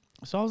 right?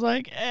 So I was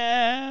like,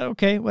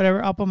 okay,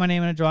 whatever. I'll put my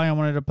name in a drawing. I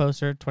wanted a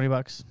poster,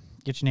 $20.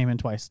 Get your name in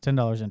twice,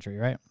 $10 entry,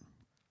 right?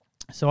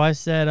 So I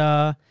said,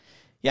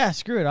 yeah,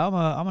 screw it. I'm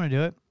gonna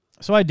do it.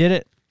 So I did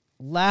it.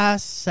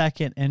 Last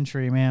second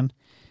entry, man.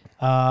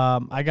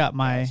 I got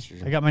my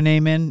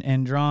name in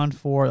and drawn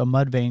for a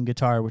Mudvayne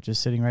guitar, which is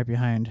sitting right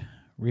behind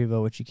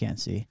Revo, which you can't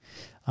see.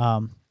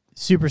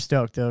 Super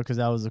stoked though, because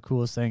that was the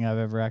coolest thing I've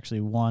ever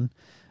actually won.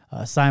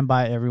 Signed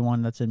by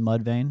everyone that's in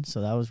Mudvayne,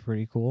 so that was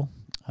pretty cool.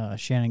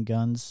 Shannon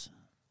Guns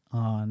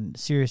on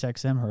Sirius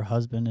XM. Her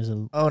husband is a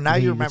now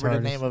lead you remember the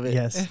guitarist. name of it.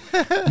 Yes.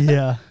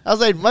 Yeah. I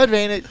was like,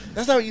 Mudvayne.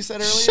 That's not what you said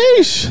earlier.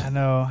 Sheesh. I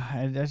know.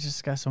 I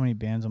just got so many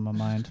bands on my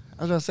mind.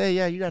 I was going to say,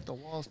 yeah, you got the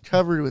walls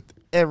covered with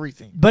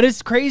everything. But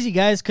it's crazy,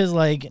 guys, because,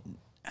 like,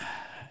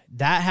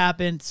 that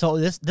happened. So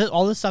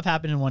all this stuff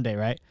happened in one day,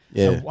 right?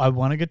 Yeah. I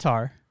won a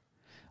guitar.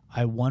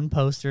 I won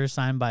posters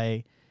signed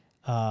by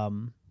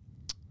In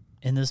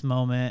This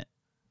Moment,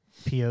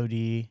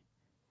 POD,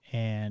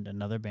 and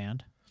another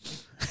band.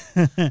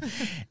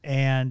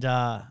 and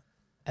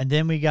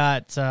then we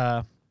got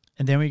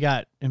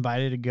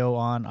invited to go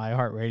on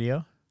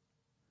iHeartRadio,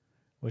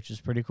 which is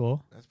pretty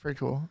cool. That's pretty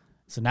cool.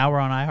 So now we're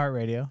on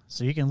iHeartRadio.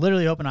 So you can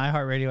literally open an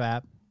iHeartRadio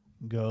app,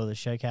 go to the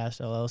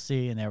Shedcast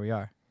LLC, and there we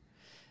are.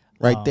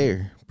 Right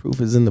there. Proof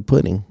is in the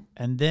pudding.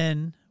 And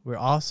then we're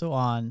also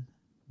on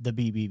the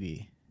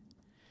BBB.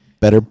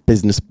 Better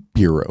Business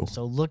Bureau.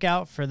 So look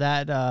out for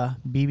that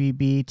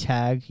BBB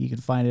tag. You can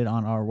find it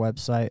on our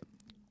website.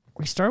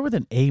 We start with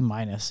an A-,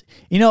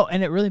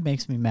 and it really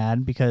makes me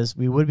mad because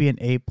we would be an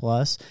A+,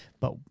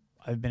 but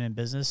I've been in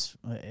business.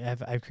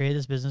 I've created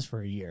this business for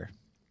a year.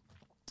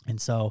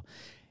 And so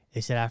they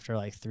said after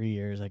like 3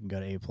 years, I can go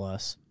to A+,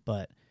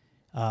 but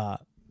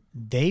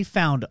they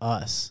found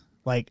us.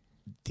 Like,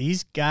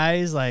 these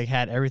guys like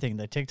had everything,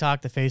 the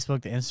TikTok, the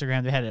Facebook, the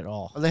Instagram, they had it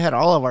all. They had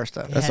all of our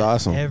stuff. They That's had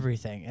awesome.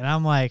 Everything. And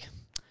I'm like,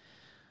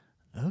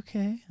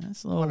 okay,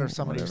 that's a I little. wonder if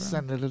somebody whatever.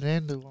 sending it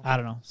in to them. I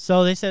don't know.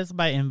 So they said it's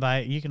by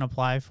invite. You can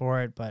apply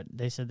for it, but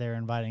they said they're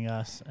inviting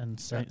us. And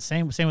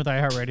same with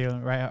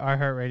iHeartRadio. Right?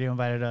 iHeartRadio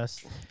invited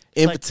us.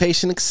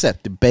 Invitation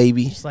accepted,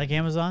 baby. Just like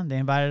Amazon, they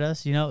invited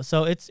us.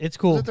 So it's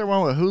cool. Isn't there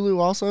one with Hulu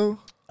also?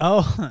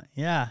 Oh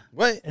yeah.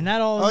 What? And that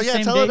all. Oh, is the yeah,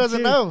 same Tella date, doesn't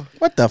too. know.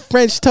 What the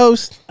French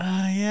toast?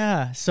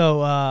 Yeah.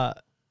 So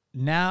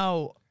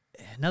now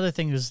another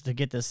thing was to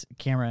get this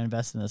camera,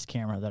 invest in this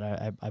camera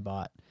that I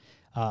bought.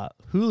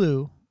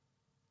 Hulu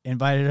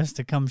invited us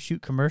to come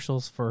shoot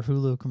commercials for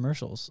Hulu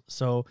commercials.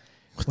 So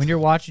when you're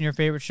watching your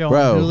favorite show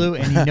Bro. on Hulu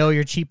and you know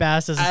your cheap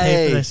ass doesn't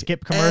pay for the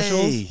skip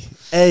commercials.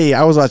 Hey,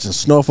 I was watching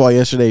Snowfall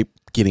yesterday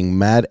getting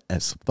mad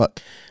as fuck.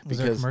 Was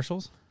there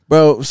commercials?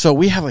 Bro, so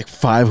we have like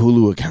 5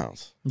 Hulu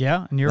accounts.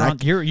 Yeah, and you're on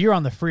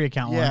the free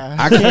account Yeah.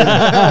 I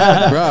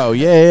can't, bro.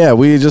 Yeah.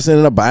 We just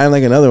ended up buying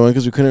like another one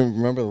because we couldn't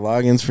remember the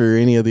logins for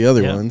any of the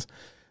other Yeah. ones.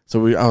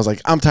 So I was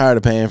like, I'm tired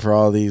of paying for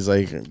all these.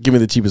 Like, give me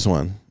the cheapest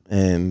one.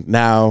 And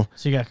now,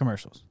 So you got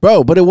commercials.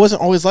 bro, but it wasn't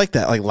always like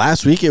that. Like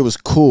last week, it was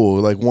cool.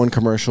 Like one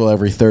commercial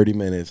every 30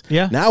 minutes.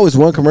 Yeah. Now it's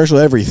one commercial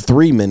every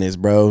 3 minutes,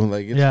 bro.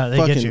 Like it's Yeah, they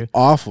get fucking you.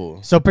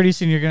 awful. So pretty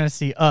soon you're gonna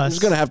see us. I'm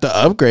just gonna have to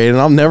upgrade, and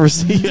I'll never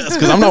see us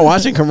because I'm not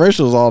watching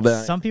commercials all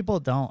day. Some people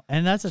don't,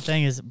 and that's the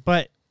thing is,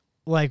 but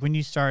like when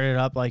you start it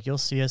up, like you'll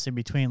see us in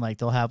between. Like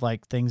they'll have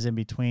like things in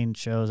between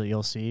shows that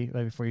you'll see.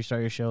 Like before you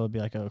start your show, it'll be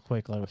like a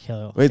quick like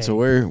hello. Wait, hey. so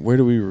where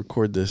do we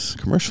record this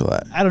commercial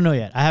at? I don't know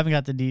yet. I haven't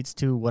got the deets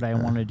to what I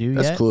want to do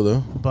That's yet. cool though.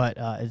 But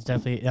it's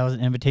definitely that was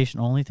an invitation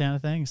only kind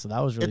of thing. So that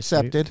was really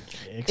Accepted.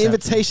 Sweet. Accepted.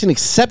 Invitation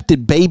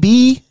accepted,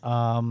 baby.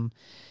 And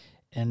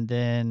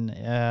then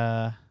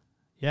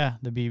yeah,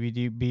 the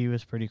BBDB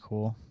was pretty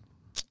cool.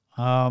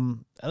 Other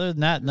than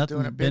that, Doing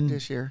nothing's it big been.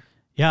 this year.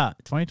 Yeah,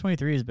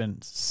 2023 has been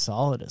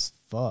solid as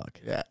fuck.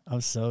 Yeah. I'm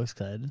so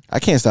excited. I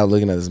can't stop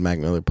looking at this Mac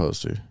Miller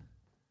poster.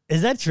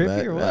 Is that trippy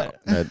That- or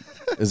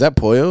what? is that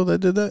Pollo that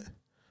did that?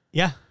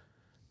 Yeah,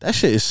 That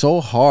shit is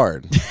so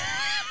hard.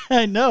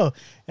 I know.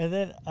 And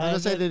then I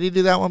was gonna say, did he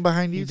do that one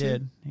behind you? he too?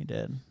 did. He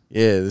did.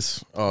 Yeah,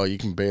 this. Oh, you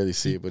can barely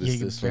see it, but it's You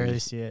can this barely one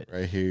see it.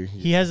 right here.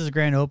 He has his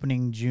grand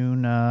opening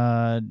June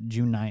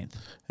 9th.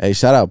 Hey,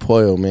 shout out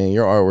Pollo, man.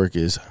 Your artwork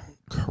is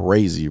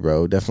crazy,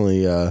 bro.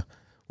 Definitely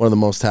one of the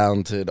most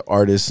talented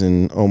artists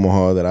in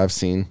Omaha that I've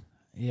seen.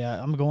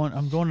 Yeah, I'm going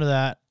to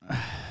that.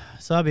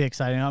 So that'll be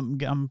exciting.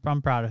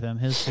 I'm proud of him.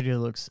 His studio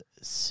looks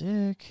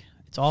sick.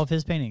 It's all of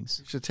his paintings.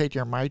 You should take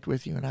your mic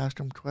with you and ask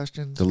him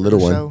questions. The little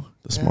for one, show.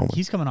 the small one.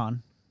 He's coming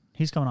on.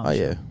 He's coming on. Oh the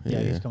yeah, show. yeah,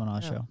 He's coming on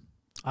the Yeah. show.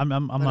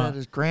 I'm But at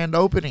his grand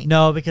opening.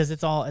 no, because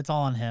it's all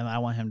on him. I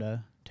want him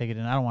to take it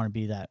in. I don't want to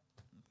be that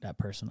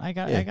person. I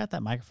got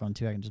that microphone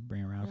too. I can just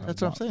bring around. Yeah,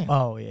 that's what I'm saying.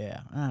 Oh yeah,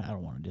 I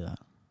don't want to do that.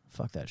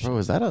 Fuck that shit. Bro,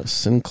 is that a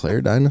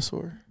Sinclair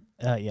dinosaur?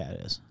 Yeah,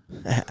 it is.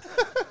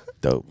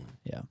 Dope.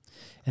 Yeah,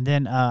 and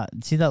then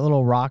see that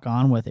little rock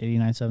on with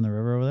 89.7 The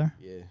River over there.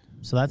 Yeah.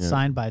 So that's Yeah.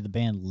 signed by the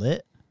band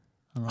Lit.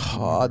 I don't know if you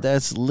Oh, remember.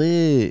 that's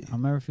lit. I don't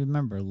remember if you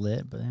remember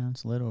Lit, but yeah,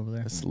 it's Lit over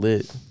there. That's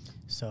lit.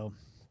 So,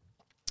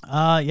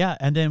 yeah,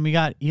 and then we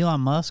got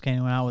Elon Musk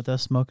hanging out with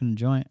us smoking a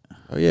joint.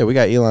 Oh yeah, we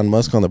got Elon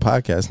Musk on the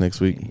podcast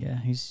next week. Yeah,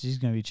 he's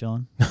gonna be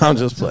chilling. I'm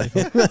just playing.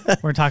 We're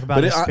gonna talk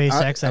about his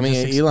SpaceX. I mean,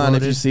 that just Elon,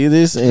 if you exploded. see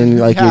this and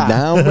like Yeah. you're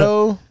down,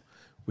 bro,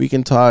 we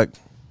can talk.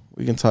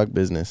 We can talk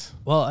business.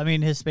 Well, I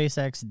mean, his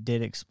SpaceX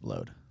did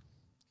explode,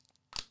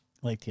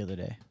 like the other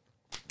day.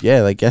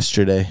 Yeah, like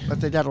yesterday.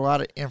 But they got a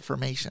lot of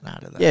information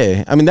out of that.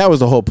 Yeah, I mean that was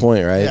the whole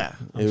point, right? Yeah.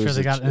 I'm sure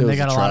they got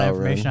a lot of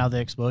information out of the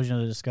explosion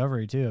of the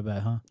Discovery too. I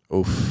bet, huh?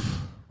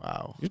 Oof,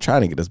 Wow. you're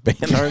trying to get us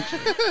banned, aren't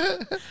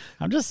you?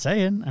 I'm just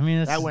saying. I mean,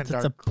 it's That went a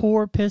dark.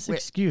 poor piss Wait.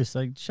 excuse.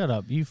 Like, shut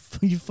up. You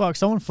fuck.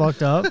 Someone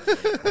fucked up,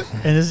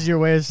 and this is your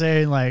way of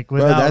saying like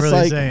Bro, without that's really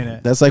like saying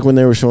it. that's like when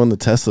they were showing the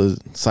Tesla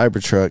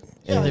Cybertruck,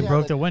 And they Yeah,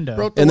 broke they the window.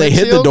 broke the and they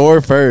hit the windshield.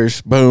 door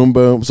first. Boom,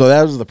 boom. So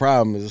that was the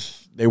problem.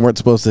 Is they weren't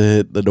supposed to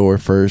hit the door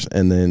first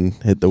and then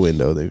hit the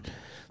window. They were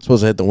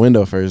supposed to hit the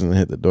window first and then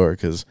hit the door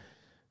because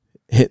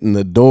hitting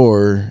the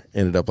door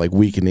ended up like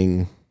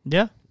weakening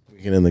Yeah.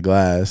 the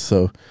glass.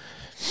 So,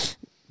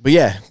 but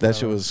yeah, that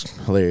shit was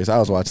hilarious. I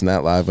was watching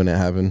that live when it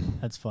happened.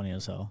 That's funny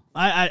as hell.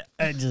 I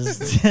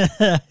just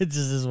it just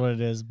is what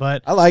it is.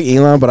 But I like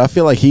Elon, but I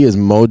feel like he is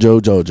Mojo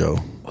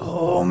Jojo.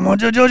 oh,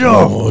 Mojo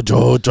Jojo.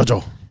 Mojo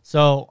Jojo.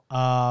 So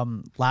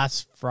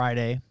last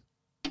Friday,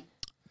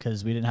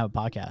 because we didn't have a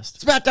podcast,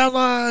 SmackDown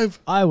Live.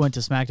 I went to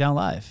SmackDown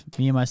Live.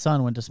 Me and my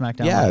son went to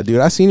SmackDown Yeah, Live. dude,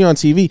 I seen you on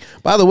TV.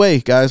 By the way,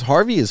 guys,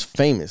 Harvey is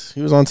famous.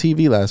 He was on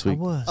TV last I week.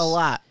 was A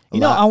lot. You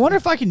know, I wonder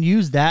if I can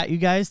use that, you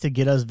guys, to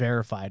get us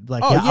verified.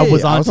 Like, Oh, yeah, I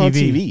was on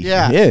TV.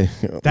 Yeah. Yeah.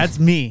 That's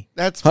me.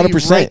 That's me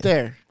 100%. right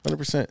there.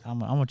 100%. I'm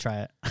gonna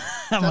try it. I'm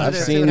I've gonna,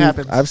 see what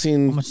happens. I've seen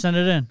I'm gonna send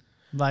it in.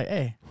 Like,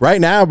 hey, right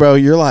now, bro,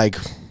 you're like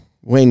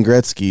Wayne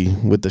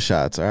Gretzky with the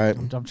shots, all right?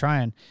 I'm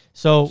trying.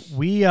 So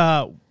we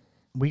got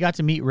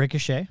to meet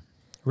Ricochet.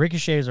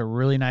 Ricochet is a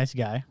really nice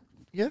guy.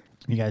 Yeah.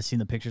 You guys seen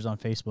the pictures on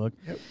Facebook.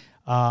 Yep.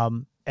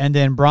 And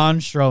then Braun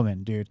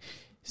Strowman, dude.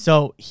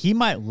 So he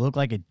might look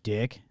like a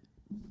dick.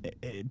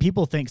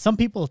 Some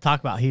people talk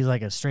about he's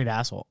like a straight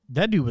asshole.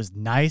 That dude was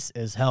nice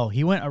as hell.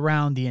 He went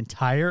around the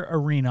entire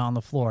arena on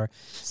the floor,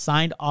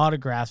 signed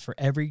autographs for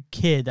every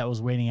kid that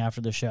was waiting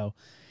after the show.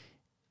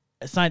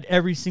 Signed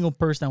every single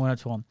person that went up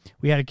to him.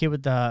 We had a kid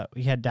with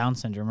he had Down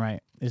syndrome,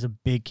 right? It was a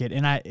big kid,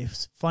 and it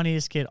was the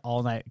funniest kid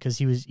all night because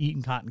he was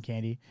eating cotton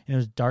candy, and it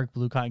was dark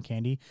blue cotton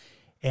candy,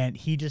 and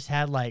he just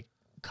had like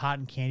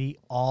cotton candy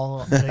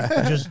all like,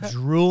 just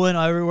drooling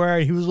everywhere.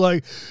 He was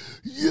like,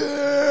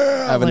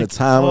 "Yeah," Having like, the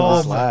time of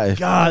his my life.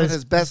 God, Living this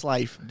his best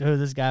life. dude,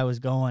 this guy was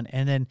going.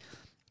 And then,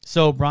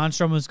 so Braun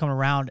Strowman was coming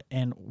around,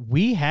 and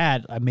we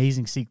had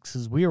amazing seats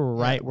because we were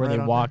right where right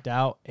they on walked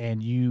out,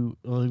 and you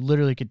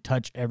literally could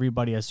touch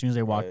everybody as soon as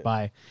they walked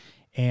by.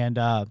 And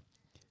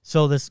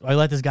so I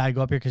let this guy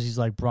go up here because he's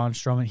like Braun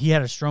Strowman. He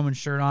had a Strowman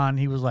shirt on.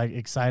 He was like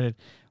excited.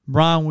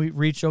 Braun, we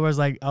reached over.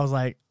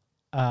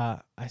 I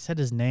said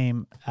his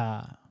name,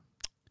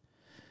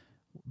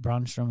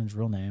 Braun Strowman's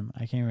real name. I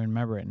can't even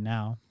remember it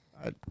now.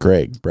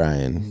 Greg,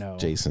 Brian, No.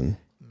 Jason.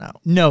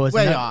 No, it's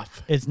way not,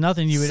 off. It's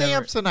nothing you would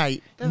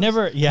Samsonite. ever.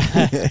 Never.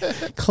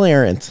 Yeah.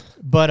 Clarence.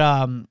 But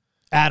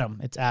Adam.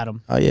 It's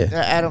Adam. Oh yeah.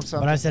 Yeah, Adam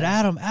something. But I said,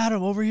 Adam,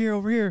 over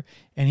here.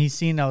 And he's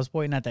seen I was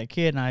pointing at that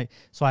kid. And I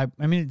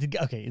mean,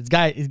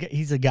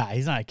 he's a guy.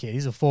 He's not a kid.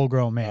 He's a full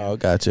grown man. Oh,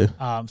 gotcha.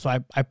 So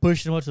I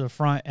pushed him up to the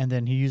front, and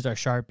then he used our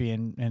Sharpie,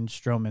 and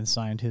Stroman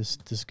signed this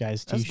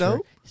guy's That's T-shirt.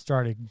 dope. He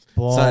started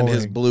bawling. Signed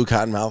his blue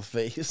cottonmouth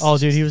face. Oh,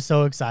 dude, he was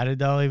so excited,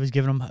 though. He was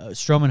giving him,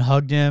 Stroman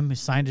hugged him. He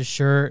signed his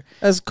shirt.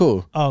 That's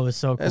cool. Oh, it was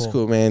so cool. That's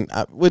cool, man.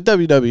 With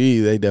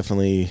WWE, they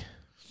definitely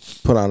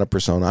put on a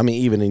persona. I mean,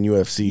 even in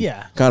UFC,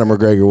 Yeah. Conor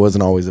McGregor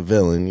wasn't always a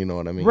villain. You know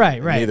what I mean?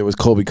 Right, right. Neither was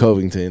Colby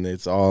Covington.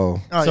 It's all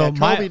Oh, So yeah.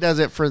 Kobe does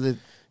it for the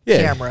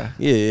camera.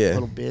 Yeah.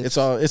 Little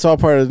bitch. It's all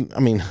part of. I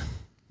mean,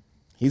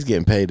 he's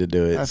getting paid to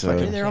do it. That's So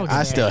fucking- They're all I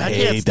getting still paid. I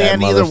hate can't that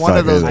stand either one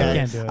of those motherfucker. I guys.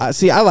 can't do it. I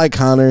see. I like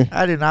Conor,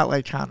 I do not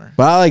like Connor.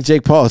 but I like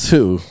Jake Paul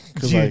too.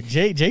 'Cause, Dude,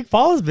 like, Jake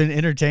Paul has been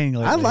entertaining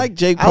lately. I like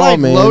Jake I Paul, like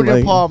man. Logan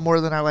like, Paul more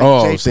than I like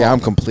oh, Jake see, Paul. I'm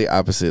complete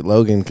opposite.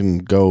 Logan can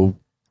go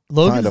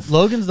Logan's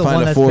the find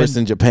one a that's forest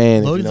been in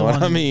Japan. Logan's if you know the what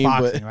one I mean?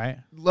 boxing, But right?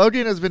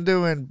 Logan has been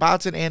doing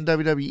boxing and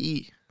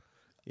WWE.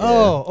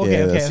 Oh,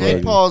 okay, that's okay. Jake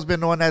Logan. Paul's been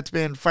the one that's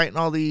been fighting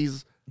all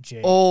these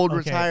Jake. old Okay.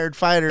 retired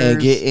fighters.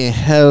 and getting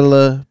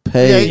hella yeah,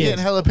 paid. he's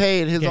getting hella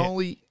paid. His Okay.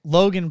 only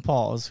Logan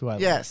Paul is who I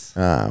like. yes,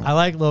 I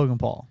like Logan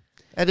Paul.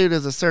 that dude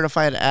is a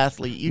certified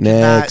athlete. You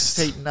Next.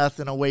 cannot take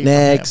nothing away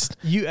Next,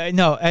 You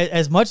no,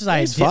 as much as I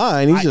he's did-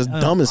 fine. He's I- just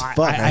dumb as fuck.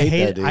 I hate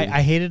hated that dude.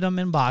 I hated him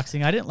in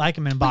boxing. I didn't like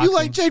him in from him. boxing. You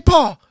like Jake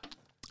Paul?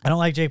 I don't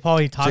like Jake Paul.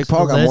 He talks. Jake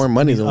Paul to the got list. more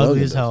money He's than ugly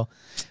Logan as does. hell.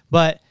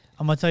 But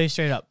I'm gonna tell you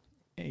straight up,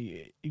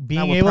 being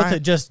with able to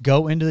Prime. just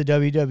go into the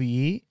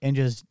WWE and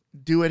just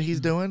Do what he's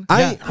doing.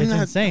 Yeah, I'm it's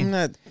not, insane. I'm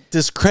not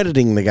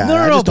discrediting the guy. No,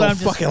 no, I no, just but don't I'm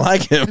just- fucking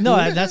like him. no,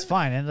 that's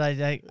fine, and I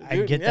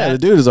get Yeah, the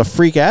that. dude is a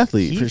freak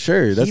athlete He- for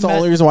sure. That's he the met-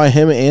 only reason why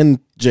him and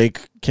Jake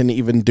can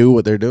even do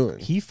what they're doing.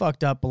 He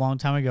fucked up a long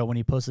time ago when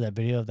he posted that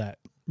video of that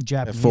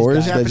Japanese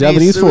forest? guy. That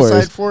Japanese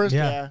suicide forest.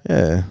 Yeah.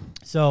 Yeah.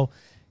 So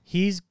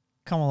he's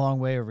come a long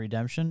way of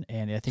redemption,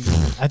 and I think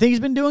he's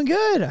been doing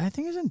good. I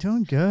think he's been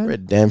doing good.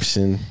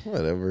 Redemption,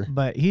 whatever.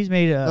 But he's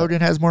made a. Logan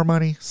has more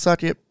money.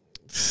 Suck it.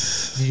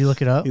 Did you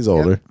look it up? He's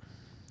older.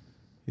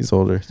 He's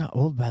older. He's not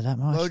old by that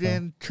much.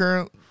 Logan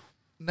current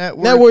net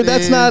worth. Net worth,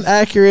 that's is- not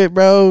accurate,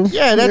 bro.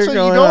 Yeah, that's You're what you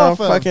going go off off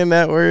of. fucking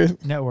net worth.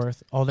 though. Net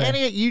worth. All day.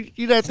 And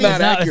you that's not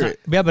It's accurate.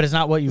 yeah, but it's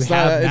not what you It's,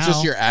 have not, now. it's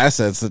just your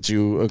assets that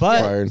you But-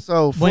 acquired.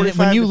 So when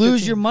 45 you to lose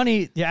 15. your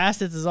money, your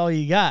assets is all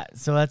you got.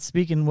 So that's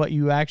speaking what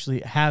you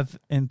actually have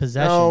in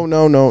possession.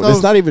 No. So-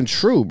 That's not even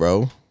true,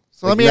 bro.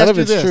 So let Like, me none ask of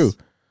you it's this. true.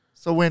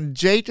 So when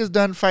Jake is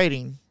done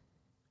fighting,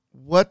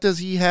 what does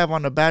he have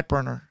on the back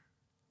burner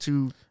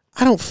to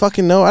I don't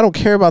fucking know. I don't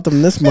care about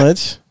them this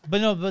much. But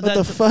no, but What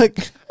the that's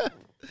fuck?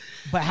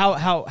 but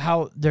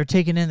how they're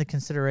taking into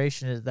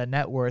consideration is that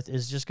net worth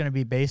is just going to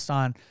be based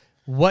on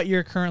what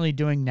you're currently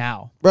doing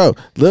now. Bro,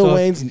 Lil So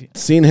Wayne's if-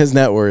 seen his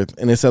net worth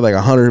and it said like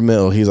 100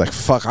 mil. He's like,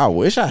 fuck, I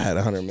wish I had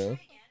 100 mil.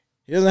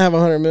 He doesn't have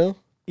 100 mil.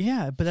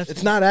 Yeah, but that's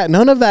It's not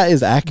none of that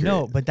is accurate.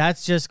 no, but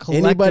that's just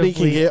collectively. Anybody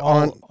can get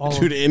on all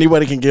dude,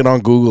 anybody can get on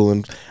Google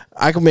and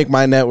I can make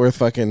my net worth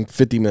fucking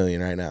 50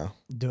 million right now.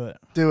 do it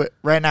do it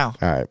right now?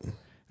 All right.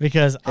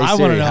 because Hey, I want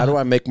Siri, to know. how do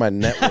I make my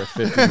net worth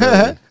 50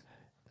 million?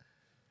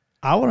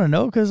 I want to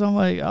know because I'm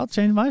like, I'll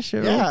change my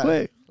shit real Yeah.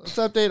 quick. Let's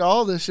update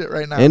all this shit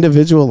right now.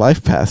 Individual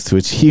life paths to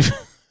achieve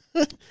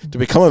to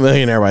become a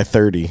millionaire by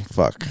 30.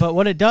 Fuck. But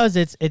what it does,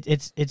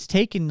 it's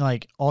taking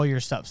like all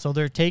your stuff. So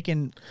they're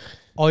taking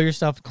all your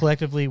stuff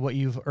collectively, what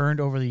you've earned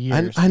over the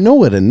years. I know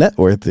what a net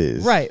worth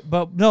is. Right,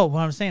 but no, what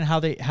I'm saying, how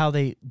they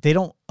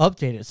don't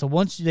update it. So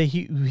once you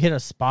hit a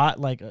spot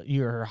like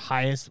your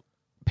highest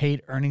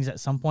paid earnings at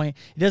some point,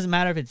 it doesn't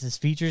matter if it's his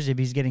features, if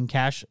he's getting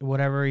cash,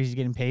 whatever he's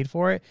getting paid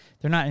for it.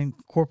 They're not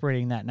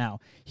incorporating that now.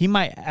 He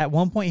might at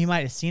one point he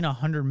might have seen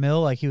 100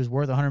 mil, like he was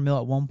worth 100 mil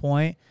at one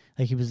point,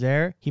 like he was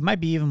there. He might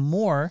be even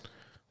more,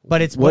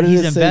 but it's What what did he's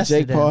it say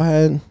invested Jake Paul in.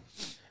 had?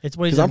 It's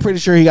what he's Because I'm pretty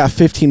sure he got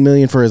 15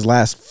 million for his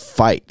last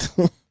fight.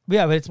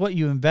 Yeah, but it's what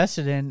you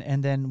invested in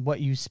and then what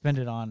you spend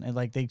it on. And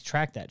like they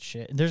track that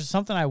shit. And there's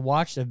something I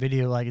watched a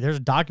video, like there's a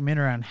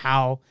documentary on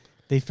how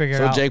they figured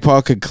So out. Jake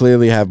Paul could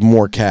clearly have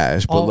more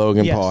cash, but Oh,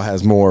 Logan yes. Paul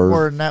has or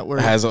more, net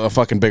worth. has a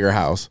fucking bigger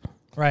house.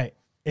 Right.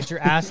 It's your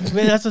ass. But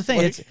that's the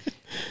thing. It's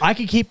I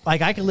could keep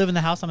like I could live in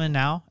the house I'm in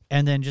now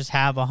and then just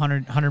have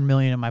 100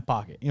 million in my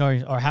pocket, you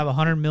know, or have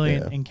 100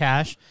 million Yeah. in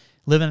cash,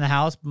 live in the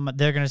house. But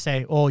they're gonna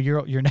say, "Oh,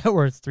 your net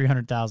worth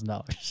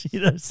 $300,000." You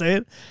know what I'm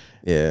saying?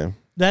 Yeah.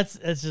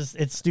 It's just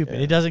it's stupid.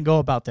 Yeah. It doesn't go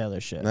about the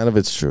other shit. None of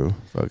it's true.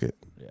 Fuck it.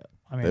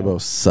 I mean, They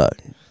both suck.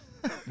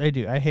 they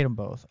do. I hate them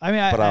both. I mean,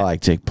 But I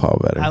like Jake Paul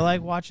better. I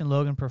like watching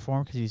Logan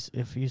perform because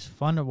he's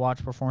fun to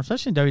watch perform,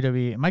 especially in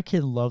WWE. My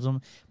kid loves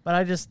him,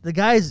 but the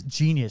guy's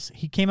genius.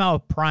 He came out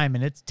with Prime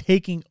and it's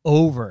taking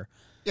over.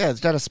 Yeah,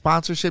 it's got a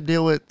sponsorship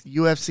deal with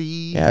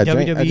UFC. yeah, I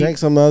WWE. drank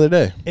some the other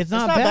day. It's It's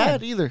not, not bad.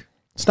 bad either.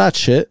 It's not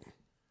shit.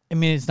 I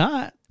mean, it's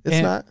not.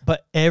 It's not.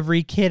 But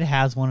every kid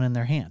has one in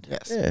their hand.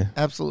 Yes, Yeah.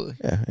 absolutely.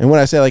 Yeah. And when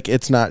I say like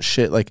it's not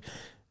shit, like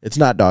it's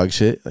not dog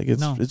shit. Like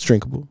No. it's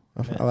drinkable.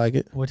 I like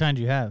it. What kind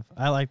do you have?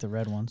 I like the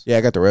red ones. Yeah,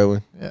 I got the red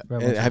one. Yeah.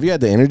 Red And ones have you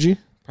had the energy?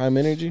 Prime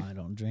Energy? I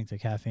don't drink the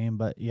caffeine,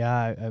 but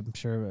yeah, I'm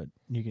sure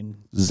you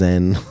can.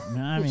 Zen.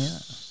 I mean,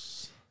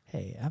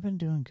 hey, I've been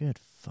doing good,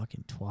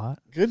 fucking twat.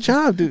 Good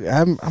job, dude.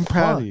 I'm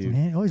proud of you.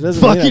 Man, always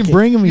Doesn't mean I fucking can't-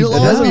 bringing me You'll That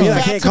always doesn't be mean I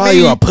fat can't to call me.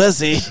 you a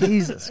pussy.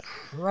 Jesus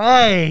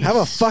Christ. Have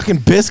a fucking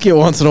biscuit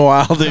once in a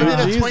while, dude. Even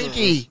a Jesus.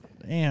 Twinkie.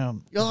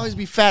 Damn. You'll always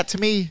be fat to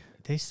me.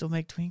 They still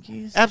make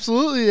Twinkies?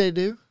 Absolutely, they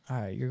do.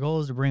 All right, your goal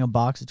is to bring a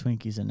box of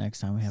Twinkies in next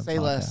time we have Say a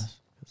podcast.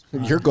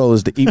 less. Your goal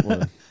is to eat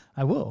one.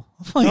 I will.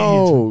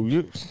 No,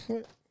 you.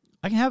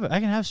 I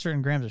can have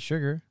certain grams of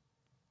sugar.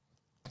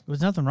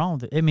 There's nothing wrong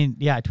with it. I mean,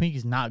 yeah,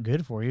 Twinkie's not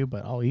good for you,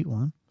 but I'll eat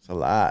one. It's a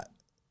lot.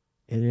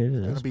 It is.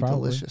 It's gonna be probably.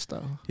 delicious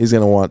though. He's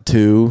gonna want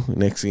 2.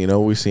 Next thing you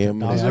know, we see him.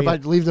 No, in He's I-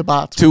 about to leave the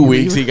box. 2 when you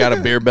weeks, leave. he got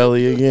a beer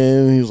belly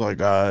again. He's like,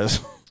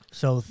 guys.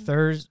 So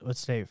Thursday,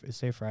 what's today? It's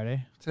today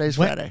Friday. Today's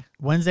When- Friday.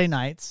 Wednesday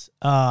nights,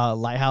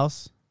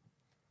 Lighthouse.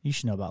 You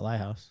should know about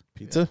Lighthouse.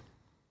 Pizza?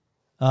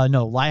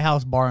 No,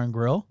 Lighthouse Bar and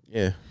Grill.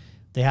 Yeah.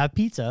 They have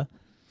pizza.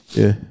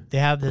 Yeah. They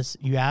have this.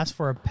 You ask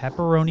for a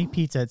pepperoni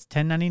pizza. It's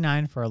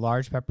 $10.99 for a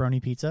large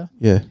pepperoni pizza.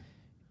 Yeah.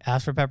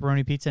 Ask for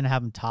pepperoni pizza and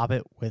have them top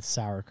it with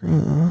sour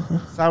cream.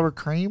 Sour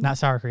cream. Not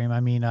sour cream.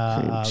 I mean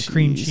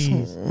cream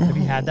cheese. Have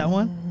you had that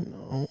one?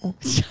 No.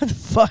 Shut the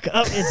fuck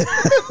up.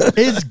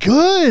 It's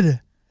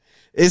good.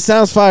 It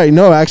sounds fire.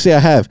 No, actually, I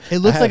have. It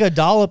looks like a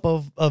dollop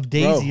of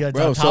Daisy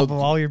Bro, on top of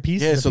all your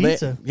pieces of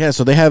pizza.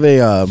 So they have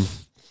a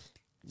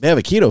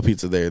keto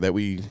pizza there that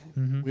we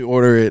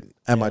order it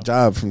at my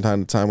job from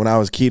time to time when I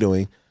was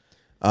ketoing.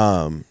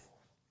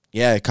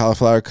 Yeah,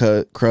 cauliflower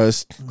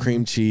crust,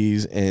 cream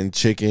cheese, and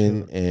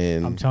chicken,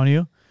 and I'm telling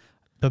you,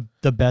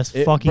 the best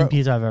It- fucking bro-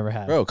 pizza I've ever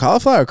had. bro,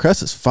 cauliflower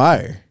crust is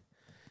fire.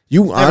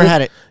 You Never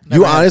had it. You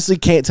Never had it. honestly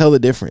can't tell the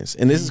difference,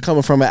 and this is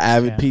coming from an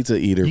avid Yeah. pizza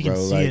eater, You can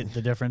bro. see Like, it,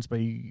 the difference, but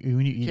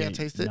when you eat Can't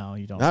taste it? No,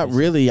 you don't. not taste it.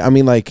 really. I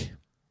mean, like,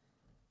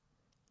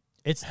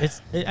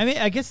 I mean,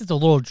 I guess it's a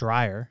little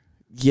drier,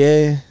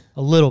 yeah,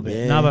 a little bit,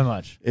 Yeah. not by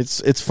much.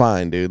 it's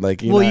fine, dude.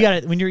 Like, Well, you got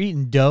it when you're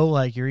eating dough,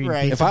 like you're eating.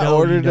 Right. Pizza if I dough,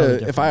 ordered you know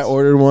the if I difference.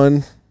 ordered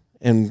one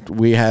and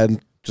we had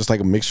just like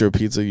a mixture of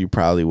pizza, you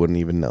probably wouldn't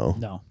even know.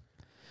 No,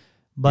 You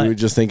but would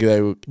just think that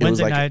it was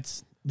Wednesday like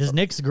nights. Does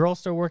Nick's girl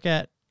still work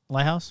at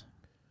Lighthouse?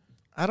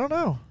 I don't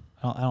know.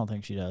 I don't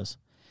think she does.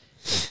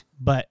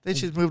 But I think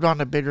she's moved on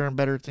to bigger and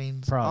better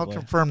things. Probably. I'll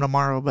confirm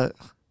tomorrow, but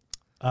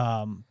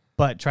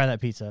but try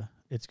that pizza.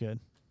 It's good.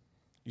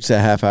 you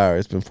said half hour.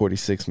 It's been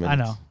 46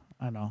 minutes.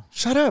 I know.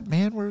 shut up,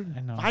 man. We're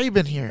I know.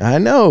 vibing here. I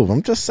know.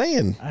 I'm just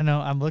saying. I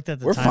know. I'm looked at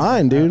the We're time.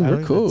 fine, dude. I We're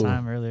looked at the cool.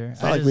 time earlier.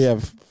 It's not like we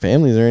have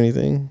families or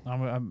anything.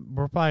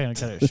 We're probably gonna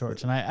cut it short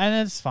tonight,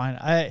 and it's fine.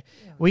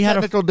 We had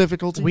Technical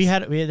difficulties. we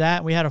had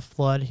that. We had a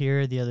flood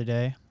here the other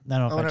day. I don't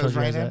know if when I it told was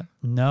you guys raining? that.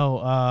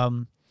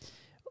 No.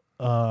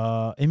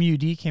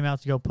 MUD came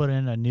out to go put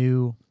in a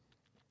new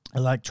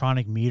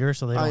electronic meter,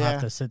 so they don't have yeah.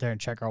 to sit there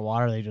and check our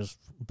water. They just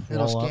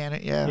It'll roll up. scan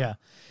it. Yeah. Yeah.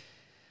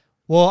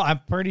 Well, I'm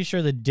pretty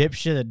sure the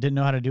dipshit that didn't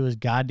know how to do his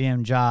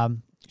goddamn job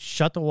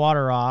shut the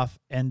water off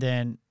and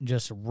then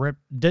just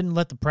didn't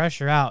let the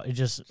pressure out. It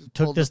just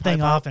took pulled the this thing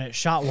pipe off out. and it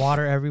shot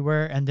water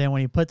everywhere. And then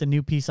when he put the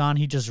new piece on,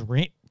 he just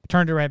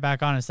turned it right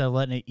back on instead of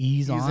letting it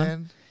ease Ease on.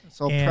 in.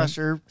 So And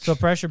pressure. So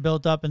pressure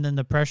built up, and then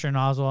the pressure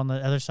nozzle on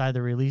the other side of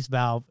the release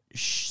valve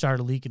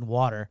started leaking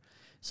water.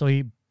 So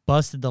he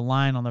busted the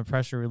line on the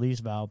pressure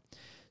release valve.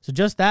 So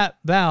just that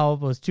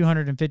valve was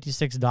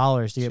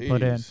 $256 to get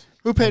put in. Jeez.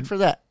 Who paid for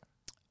that?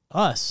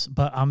 Us,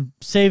 but I'm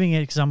saving it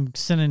because I'm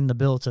sending the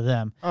bill to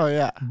them. Oh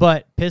yeah.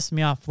 But pissed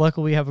me off.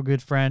 Luckily, we have a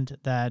good friend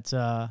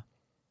that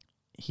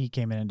he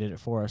came in and did it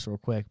for us real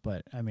quick.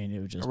 But I mean, it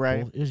was just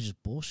Right. it was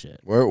just bullshit.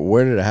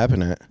 Where did it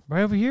happen at?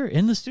 Right over here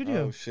in the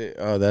studio. Oh shit!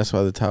 Oh, that's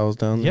why the towel's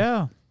down there.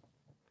 Yeah.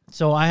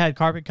 So I had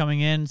carpet coming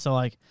in, so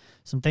like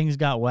some things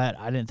got wet.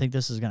 I didn't think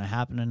this was gonna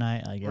happen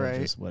tonight. Like it was Right.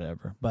 just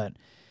whatever. But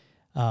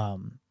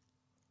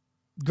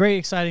great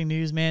exciting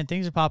news, man.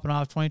 Things are popping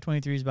off.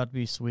 2023 is about to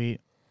be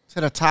sweet. It's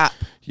at a top.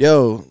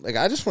 Yo, like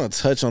I just want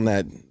to touch on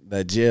that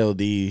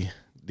JLD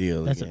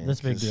deal. That's again, a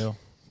big 'cause, deal.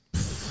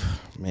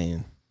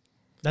 man.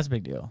 That's a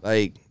big deal.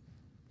 Like,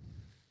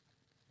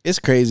 it's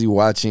crazy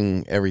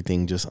watching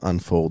everything just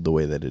unfold the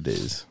way that it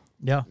is.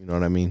 Yeah. You know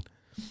what I mean?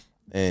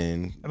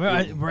 And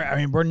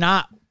We're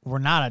not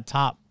a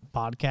top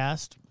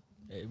podcast.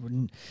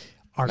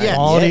 Our Yeah,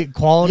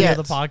 quality yet.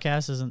 of the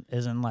podcast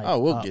isn't like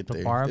we'll up get to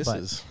there. par, This but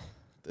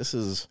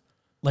is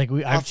like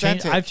I've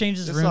changed Authentic.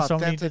 this This room is so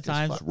many authentic as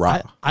times. fuck.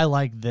 Raw. I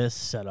like this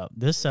setup.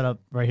 This setup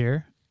right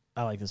here,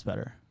 I like this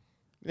better.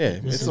 yeah,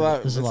 This it's is- a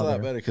lot. this is It's a a lot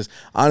lot better because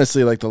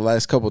honestly, like the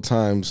last couple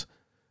times,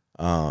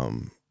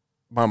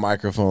 my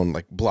microphone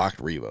like blocked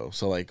Revo.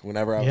 So like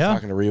whenever I was Yeah.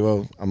 talking to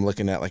Revo, I'm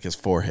looking at like his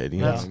forehead. You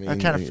know Yeah. what I mean? I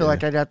kind of feel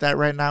like I got that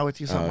right now with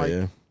you. So I'm Oh like,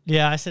 yeah.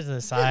 Yeah, I sit to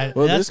the side.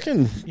 Well, And this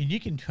can. you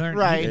can turn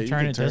Right. you Yeah, can you turn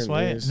can it this turn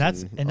way, this and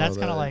that's and and that's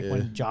all kind of that, like yeah.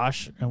 when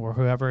Josh or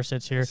whoever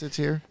sits here sits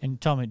here. and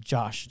tell me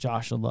Josh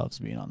loves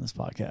being on this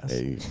podcast.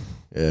 Hey,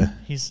 yeah.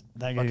 He's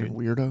that Fucking dude.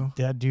 weirdo.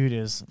 That dude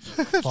is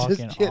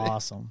fucking kidding.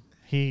 awesome.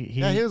 He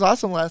Yeah, he was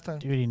awesome last time.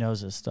 dude. He knows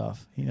his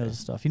stuff. He knows his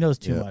stuff. He knows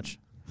too Yeah. much.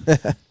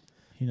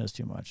 He knows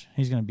too much.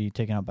 He's going to be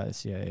taken out by the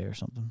CIA or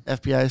something.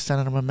 FBI is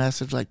sending him a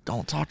message like,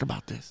 "Don't talk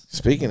about this."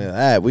 Speaking of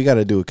that, we got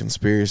to do a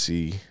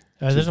conspiracy.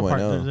 There's a part.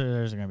 2.0.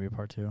 There's going to be a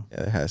part 2.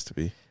 Yeah, there has to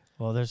be.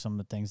 Well, there's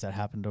some things that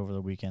happened over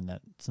the weekend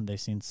that they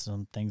seen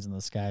some things in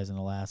the skies in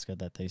Alaska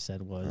that they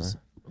said was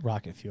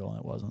rocket fuel and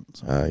it wasn't.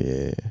 So. Oh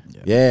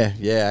yeah.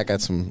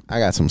 I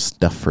got some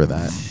stuff for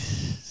that.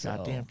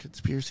 Goddamn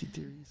conspiracy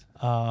theories.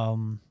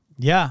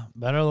 Yeah,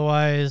 but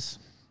otherwise,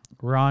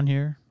 we're on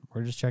here.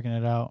 We're just checking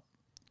it out.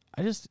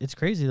 It's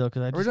crazy though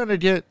because We're gonna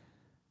get.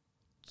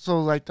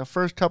 So like the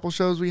first couple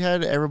shows we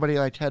had, everybody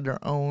like had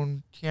their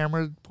own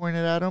camera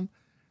pointed at them.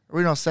 Are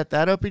we gonna set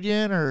that up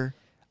again, or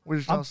we're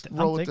just gonna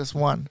roll with this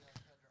one?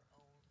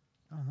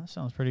 Oh, that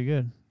sounds pretty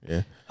good.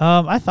 Yeah.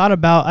 I thought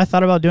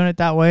about doing it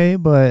that way,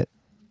 but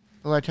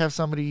Like have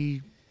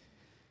somebody.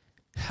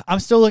 I'm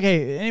still looking.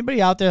 Hey,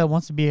 anybody out there that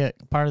wants to be a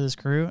part of this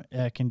crew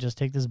can just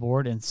take this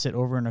board and sit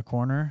over in a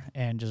corner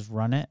and just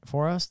run it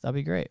for us. That'd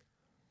be great.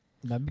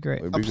 That'd be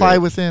great. Apply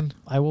within.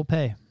 I will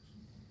pay.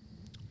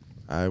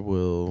 I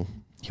will.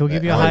 He'll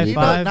give you a high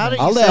five.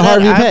 I'll let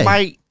Harvey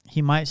pay.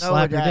 He might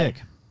slap your dick.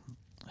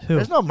 Who?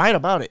 There's no might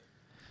about it.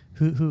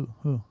 Who?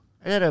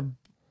 I had a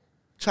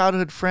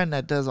childhood friend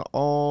that does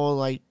all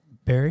like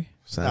Barry?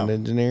 Sound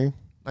engineering.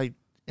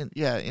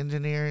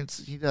 Engineering.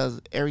 He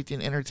does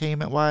everything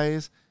entertainment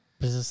wise.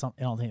 This is I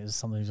don't think this is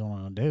something he's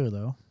going to do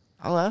though.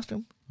 I'll ask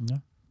him. No.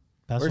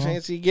 Worst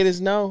chance he get his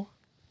no.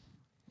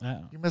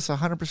 You miss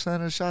 100%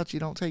 of the shots you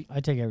don't take. I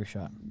take every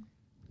shot.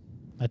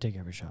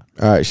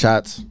 All right,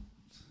 shots.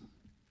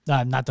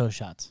 Not those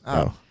shots.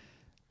 Oh.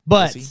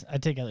 But Pussy. I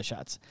take other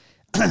shots.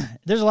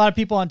 There's a lot of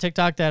people on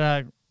TikTok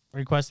that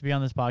request to be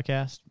on this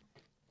podcast.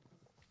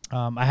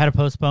 I had to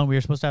postpone. We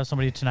were supposed to have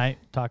somebody tonight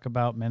talk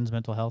about men's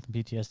mental health and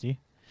PTSD.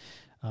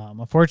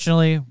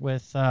 Unfortunately,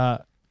 with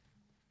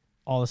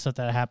all the stuff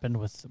that happened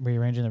with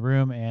rearranging the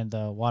room and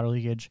the water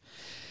leakage,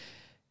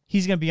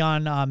 he's going to be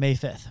on May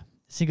 5th,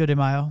 Cinco de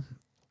Mayo.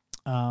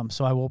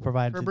 So I will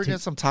provide. We're bringing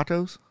some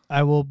tacos.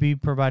 I will be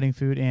providing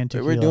food and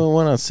tequila. We're doing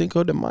one on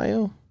Cinco de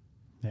Mayo.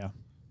 Yeah.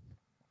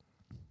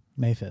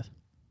 May 5th.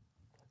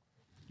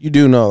 You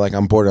do know, like,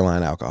 I'm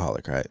borderline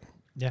alcoholic, right?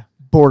 Yeah.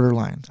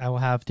 Borderline. I will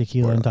have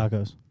tequila and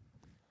tacos.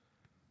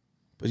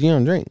 But you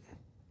don't drink.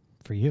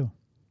 For you.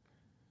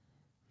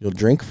 You'll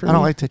drink for me? I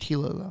don't like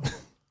tequila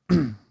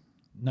though.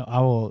 No, I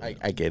will.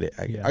 I get it.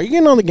 Yeah. Are you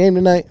getting on the game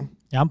tonight?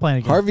 Yeah, I'm playing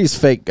again. Harvey's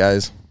fake,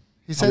 guys.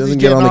 He says doesn't he's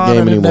get getting on the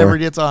game and anymore. it never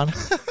gets on.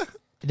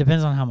 It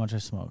depends on how much I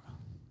smoke.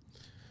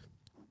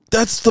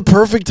 That's the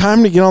perfect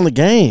time to get on the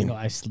game. No,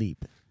 I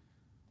sleep.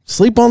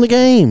 Sleep on the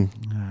game.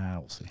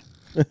 We'll see.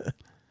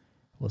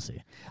 We'll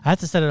see. I have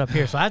to set it up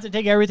here, so I have to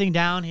take everything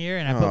down here,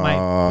 and I put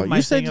my you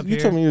thing said up you here.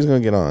 told me you was gonna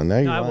get on. Now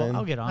you're No, lying.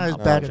 I'll get on. That's I'll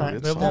bad get fine. on.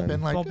 It's It won't-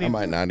 fine. won't be- I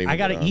might not even. I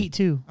gotta get on. eat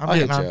too. I'm I'll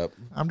getting hit on. you up.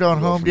 I'm going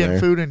Go home, from getting there.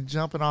 food, and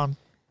jumping on.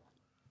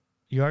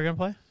 You are gonna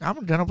play?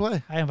 I'm gonna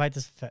play. I invite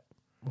this.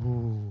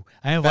 Ooh,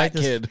 I invite Fat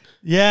this kid.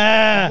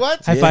 Yeah.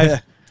 What? High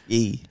five.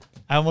 Yeah.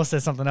 I almost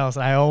said something else.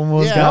 I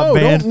almost Yeah. got No,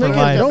 banned don't for make,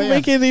 life. don't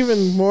make it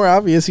even more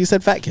obvious. He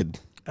said fat kid.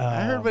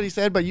 I heard what he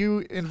said, but you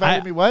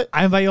invited me. What?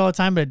 I invite you all the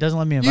time, but it doesn't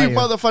let me You invite you.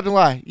 motherfucking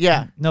lie.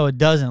 Yeah. No, it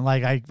doesn't.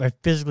 Like I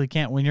physically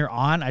can't. When you're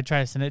on, I try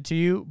to send it to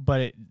you,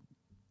 but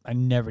I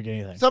never get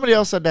anything. Somebody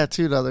else said that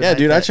too the other Yeah, night.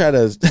 dude. I that try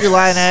to. You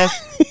lying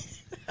ass.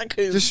 I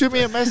couldn't, Just shoot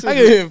me a message. I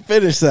couldn't even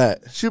finish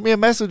that. Shoot me a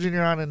message when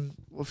you're on, and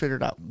we'll figure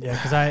it out. Yeah,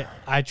 because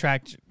I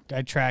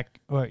track.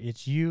 Or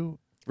it's you.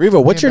 Riva,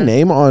 what's your man.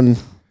 name on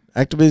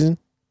Activision?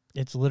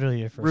 It's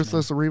literally your first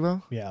Ruthless name.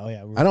 Arrivo? Yeah. Oh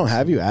yeah. I don't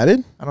have you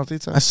added. I don't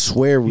think so. I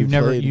swear we've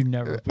played. You've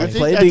never. I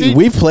Played. think-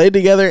 We've played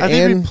together, I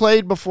think we and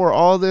played before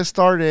all this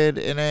started,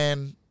 and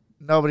then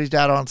nobody's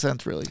got on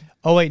since, really.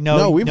 Oh wait,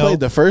 no. we played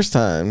the first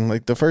time,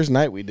 like the first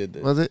night we did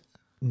this. Was it?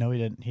 No, he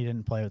didn't. He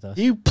didn't play with us.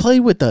 You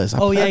played with us.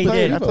 Oh, yeah, I you played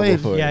did. Riva I played.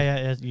 before.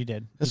 Yeah, you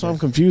did. That's You why did. I'm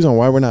confused on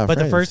why we're not. But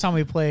friends. the first time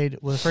we played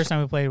was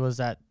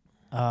that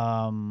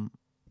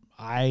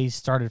I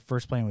started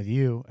first playing with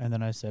you, and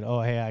then I said,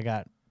 "Oh, hey, I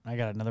got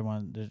another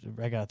one.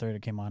 I got a third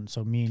that came on."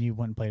 So me and you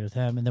went and played with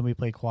him, and then we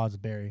played quads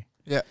with Barry.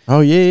 Oh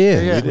yeah. Yeah.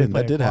 We We did. Played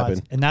That did quads.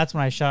 happen. And that's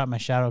when I shot my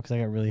shadow because I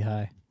got really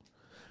high.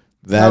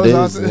 That was is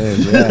awesome. then.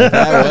 Yeah,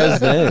 that was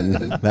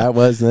then. That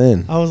was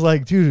then. I was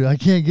like, dude, I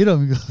can't get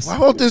him. He goes, Why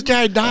won't this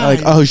guy die?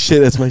 Like, oh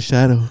shit, that's my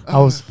shadow. I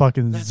was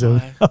fucking That's zooted.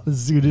 why. I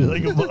was zooted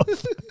like a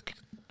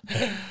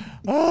motherfucker.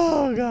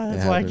 Oh god,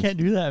 that's why I happens. can't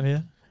do that,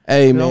 man.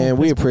 Hey It don't man,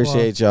 we piss people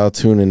appreciate y'all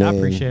tuning in. I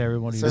appreciate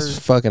everyone. Sir. It's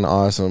fucking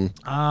awesome.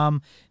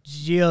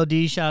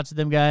 GLD, shouts to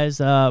them guys.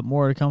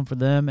 More to come for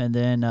them, and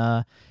then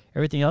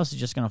everything else is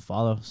just gonna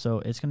follow. So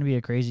it's gonna be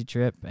a crazy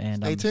trip, and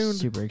Stay I'm tuned.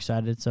 super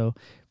excited. So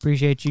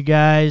appreciate you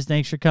guys.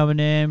 Thanks for coming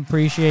in.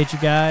 Appreciate you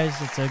guys.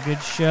 It's a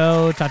good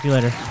show. Talk to you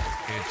later.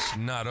 It's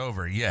not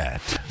over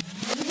yet.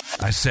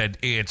 I said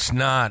it's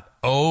not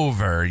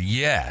over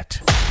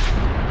yet.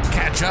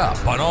 Catch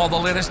up on all the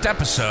latest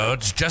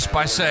episodes just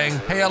by saying,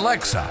 "Hey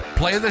Alexa,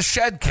 play the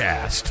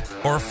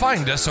Shedcast," or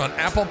find us on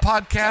Apple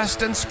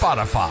Podcast and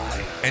Spotify.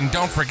 And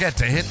don't forget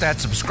to hit that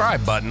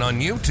subscribe button on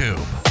YouTube.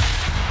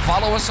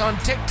 Follow us on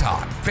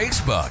TikTok,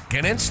 Facebook,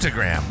 and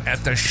Instagram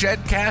at The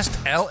Shedcast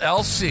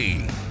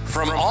LLC.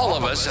 From all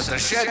of us at The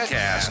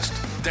Shedcast,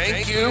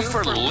 thank you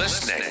for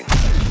listening.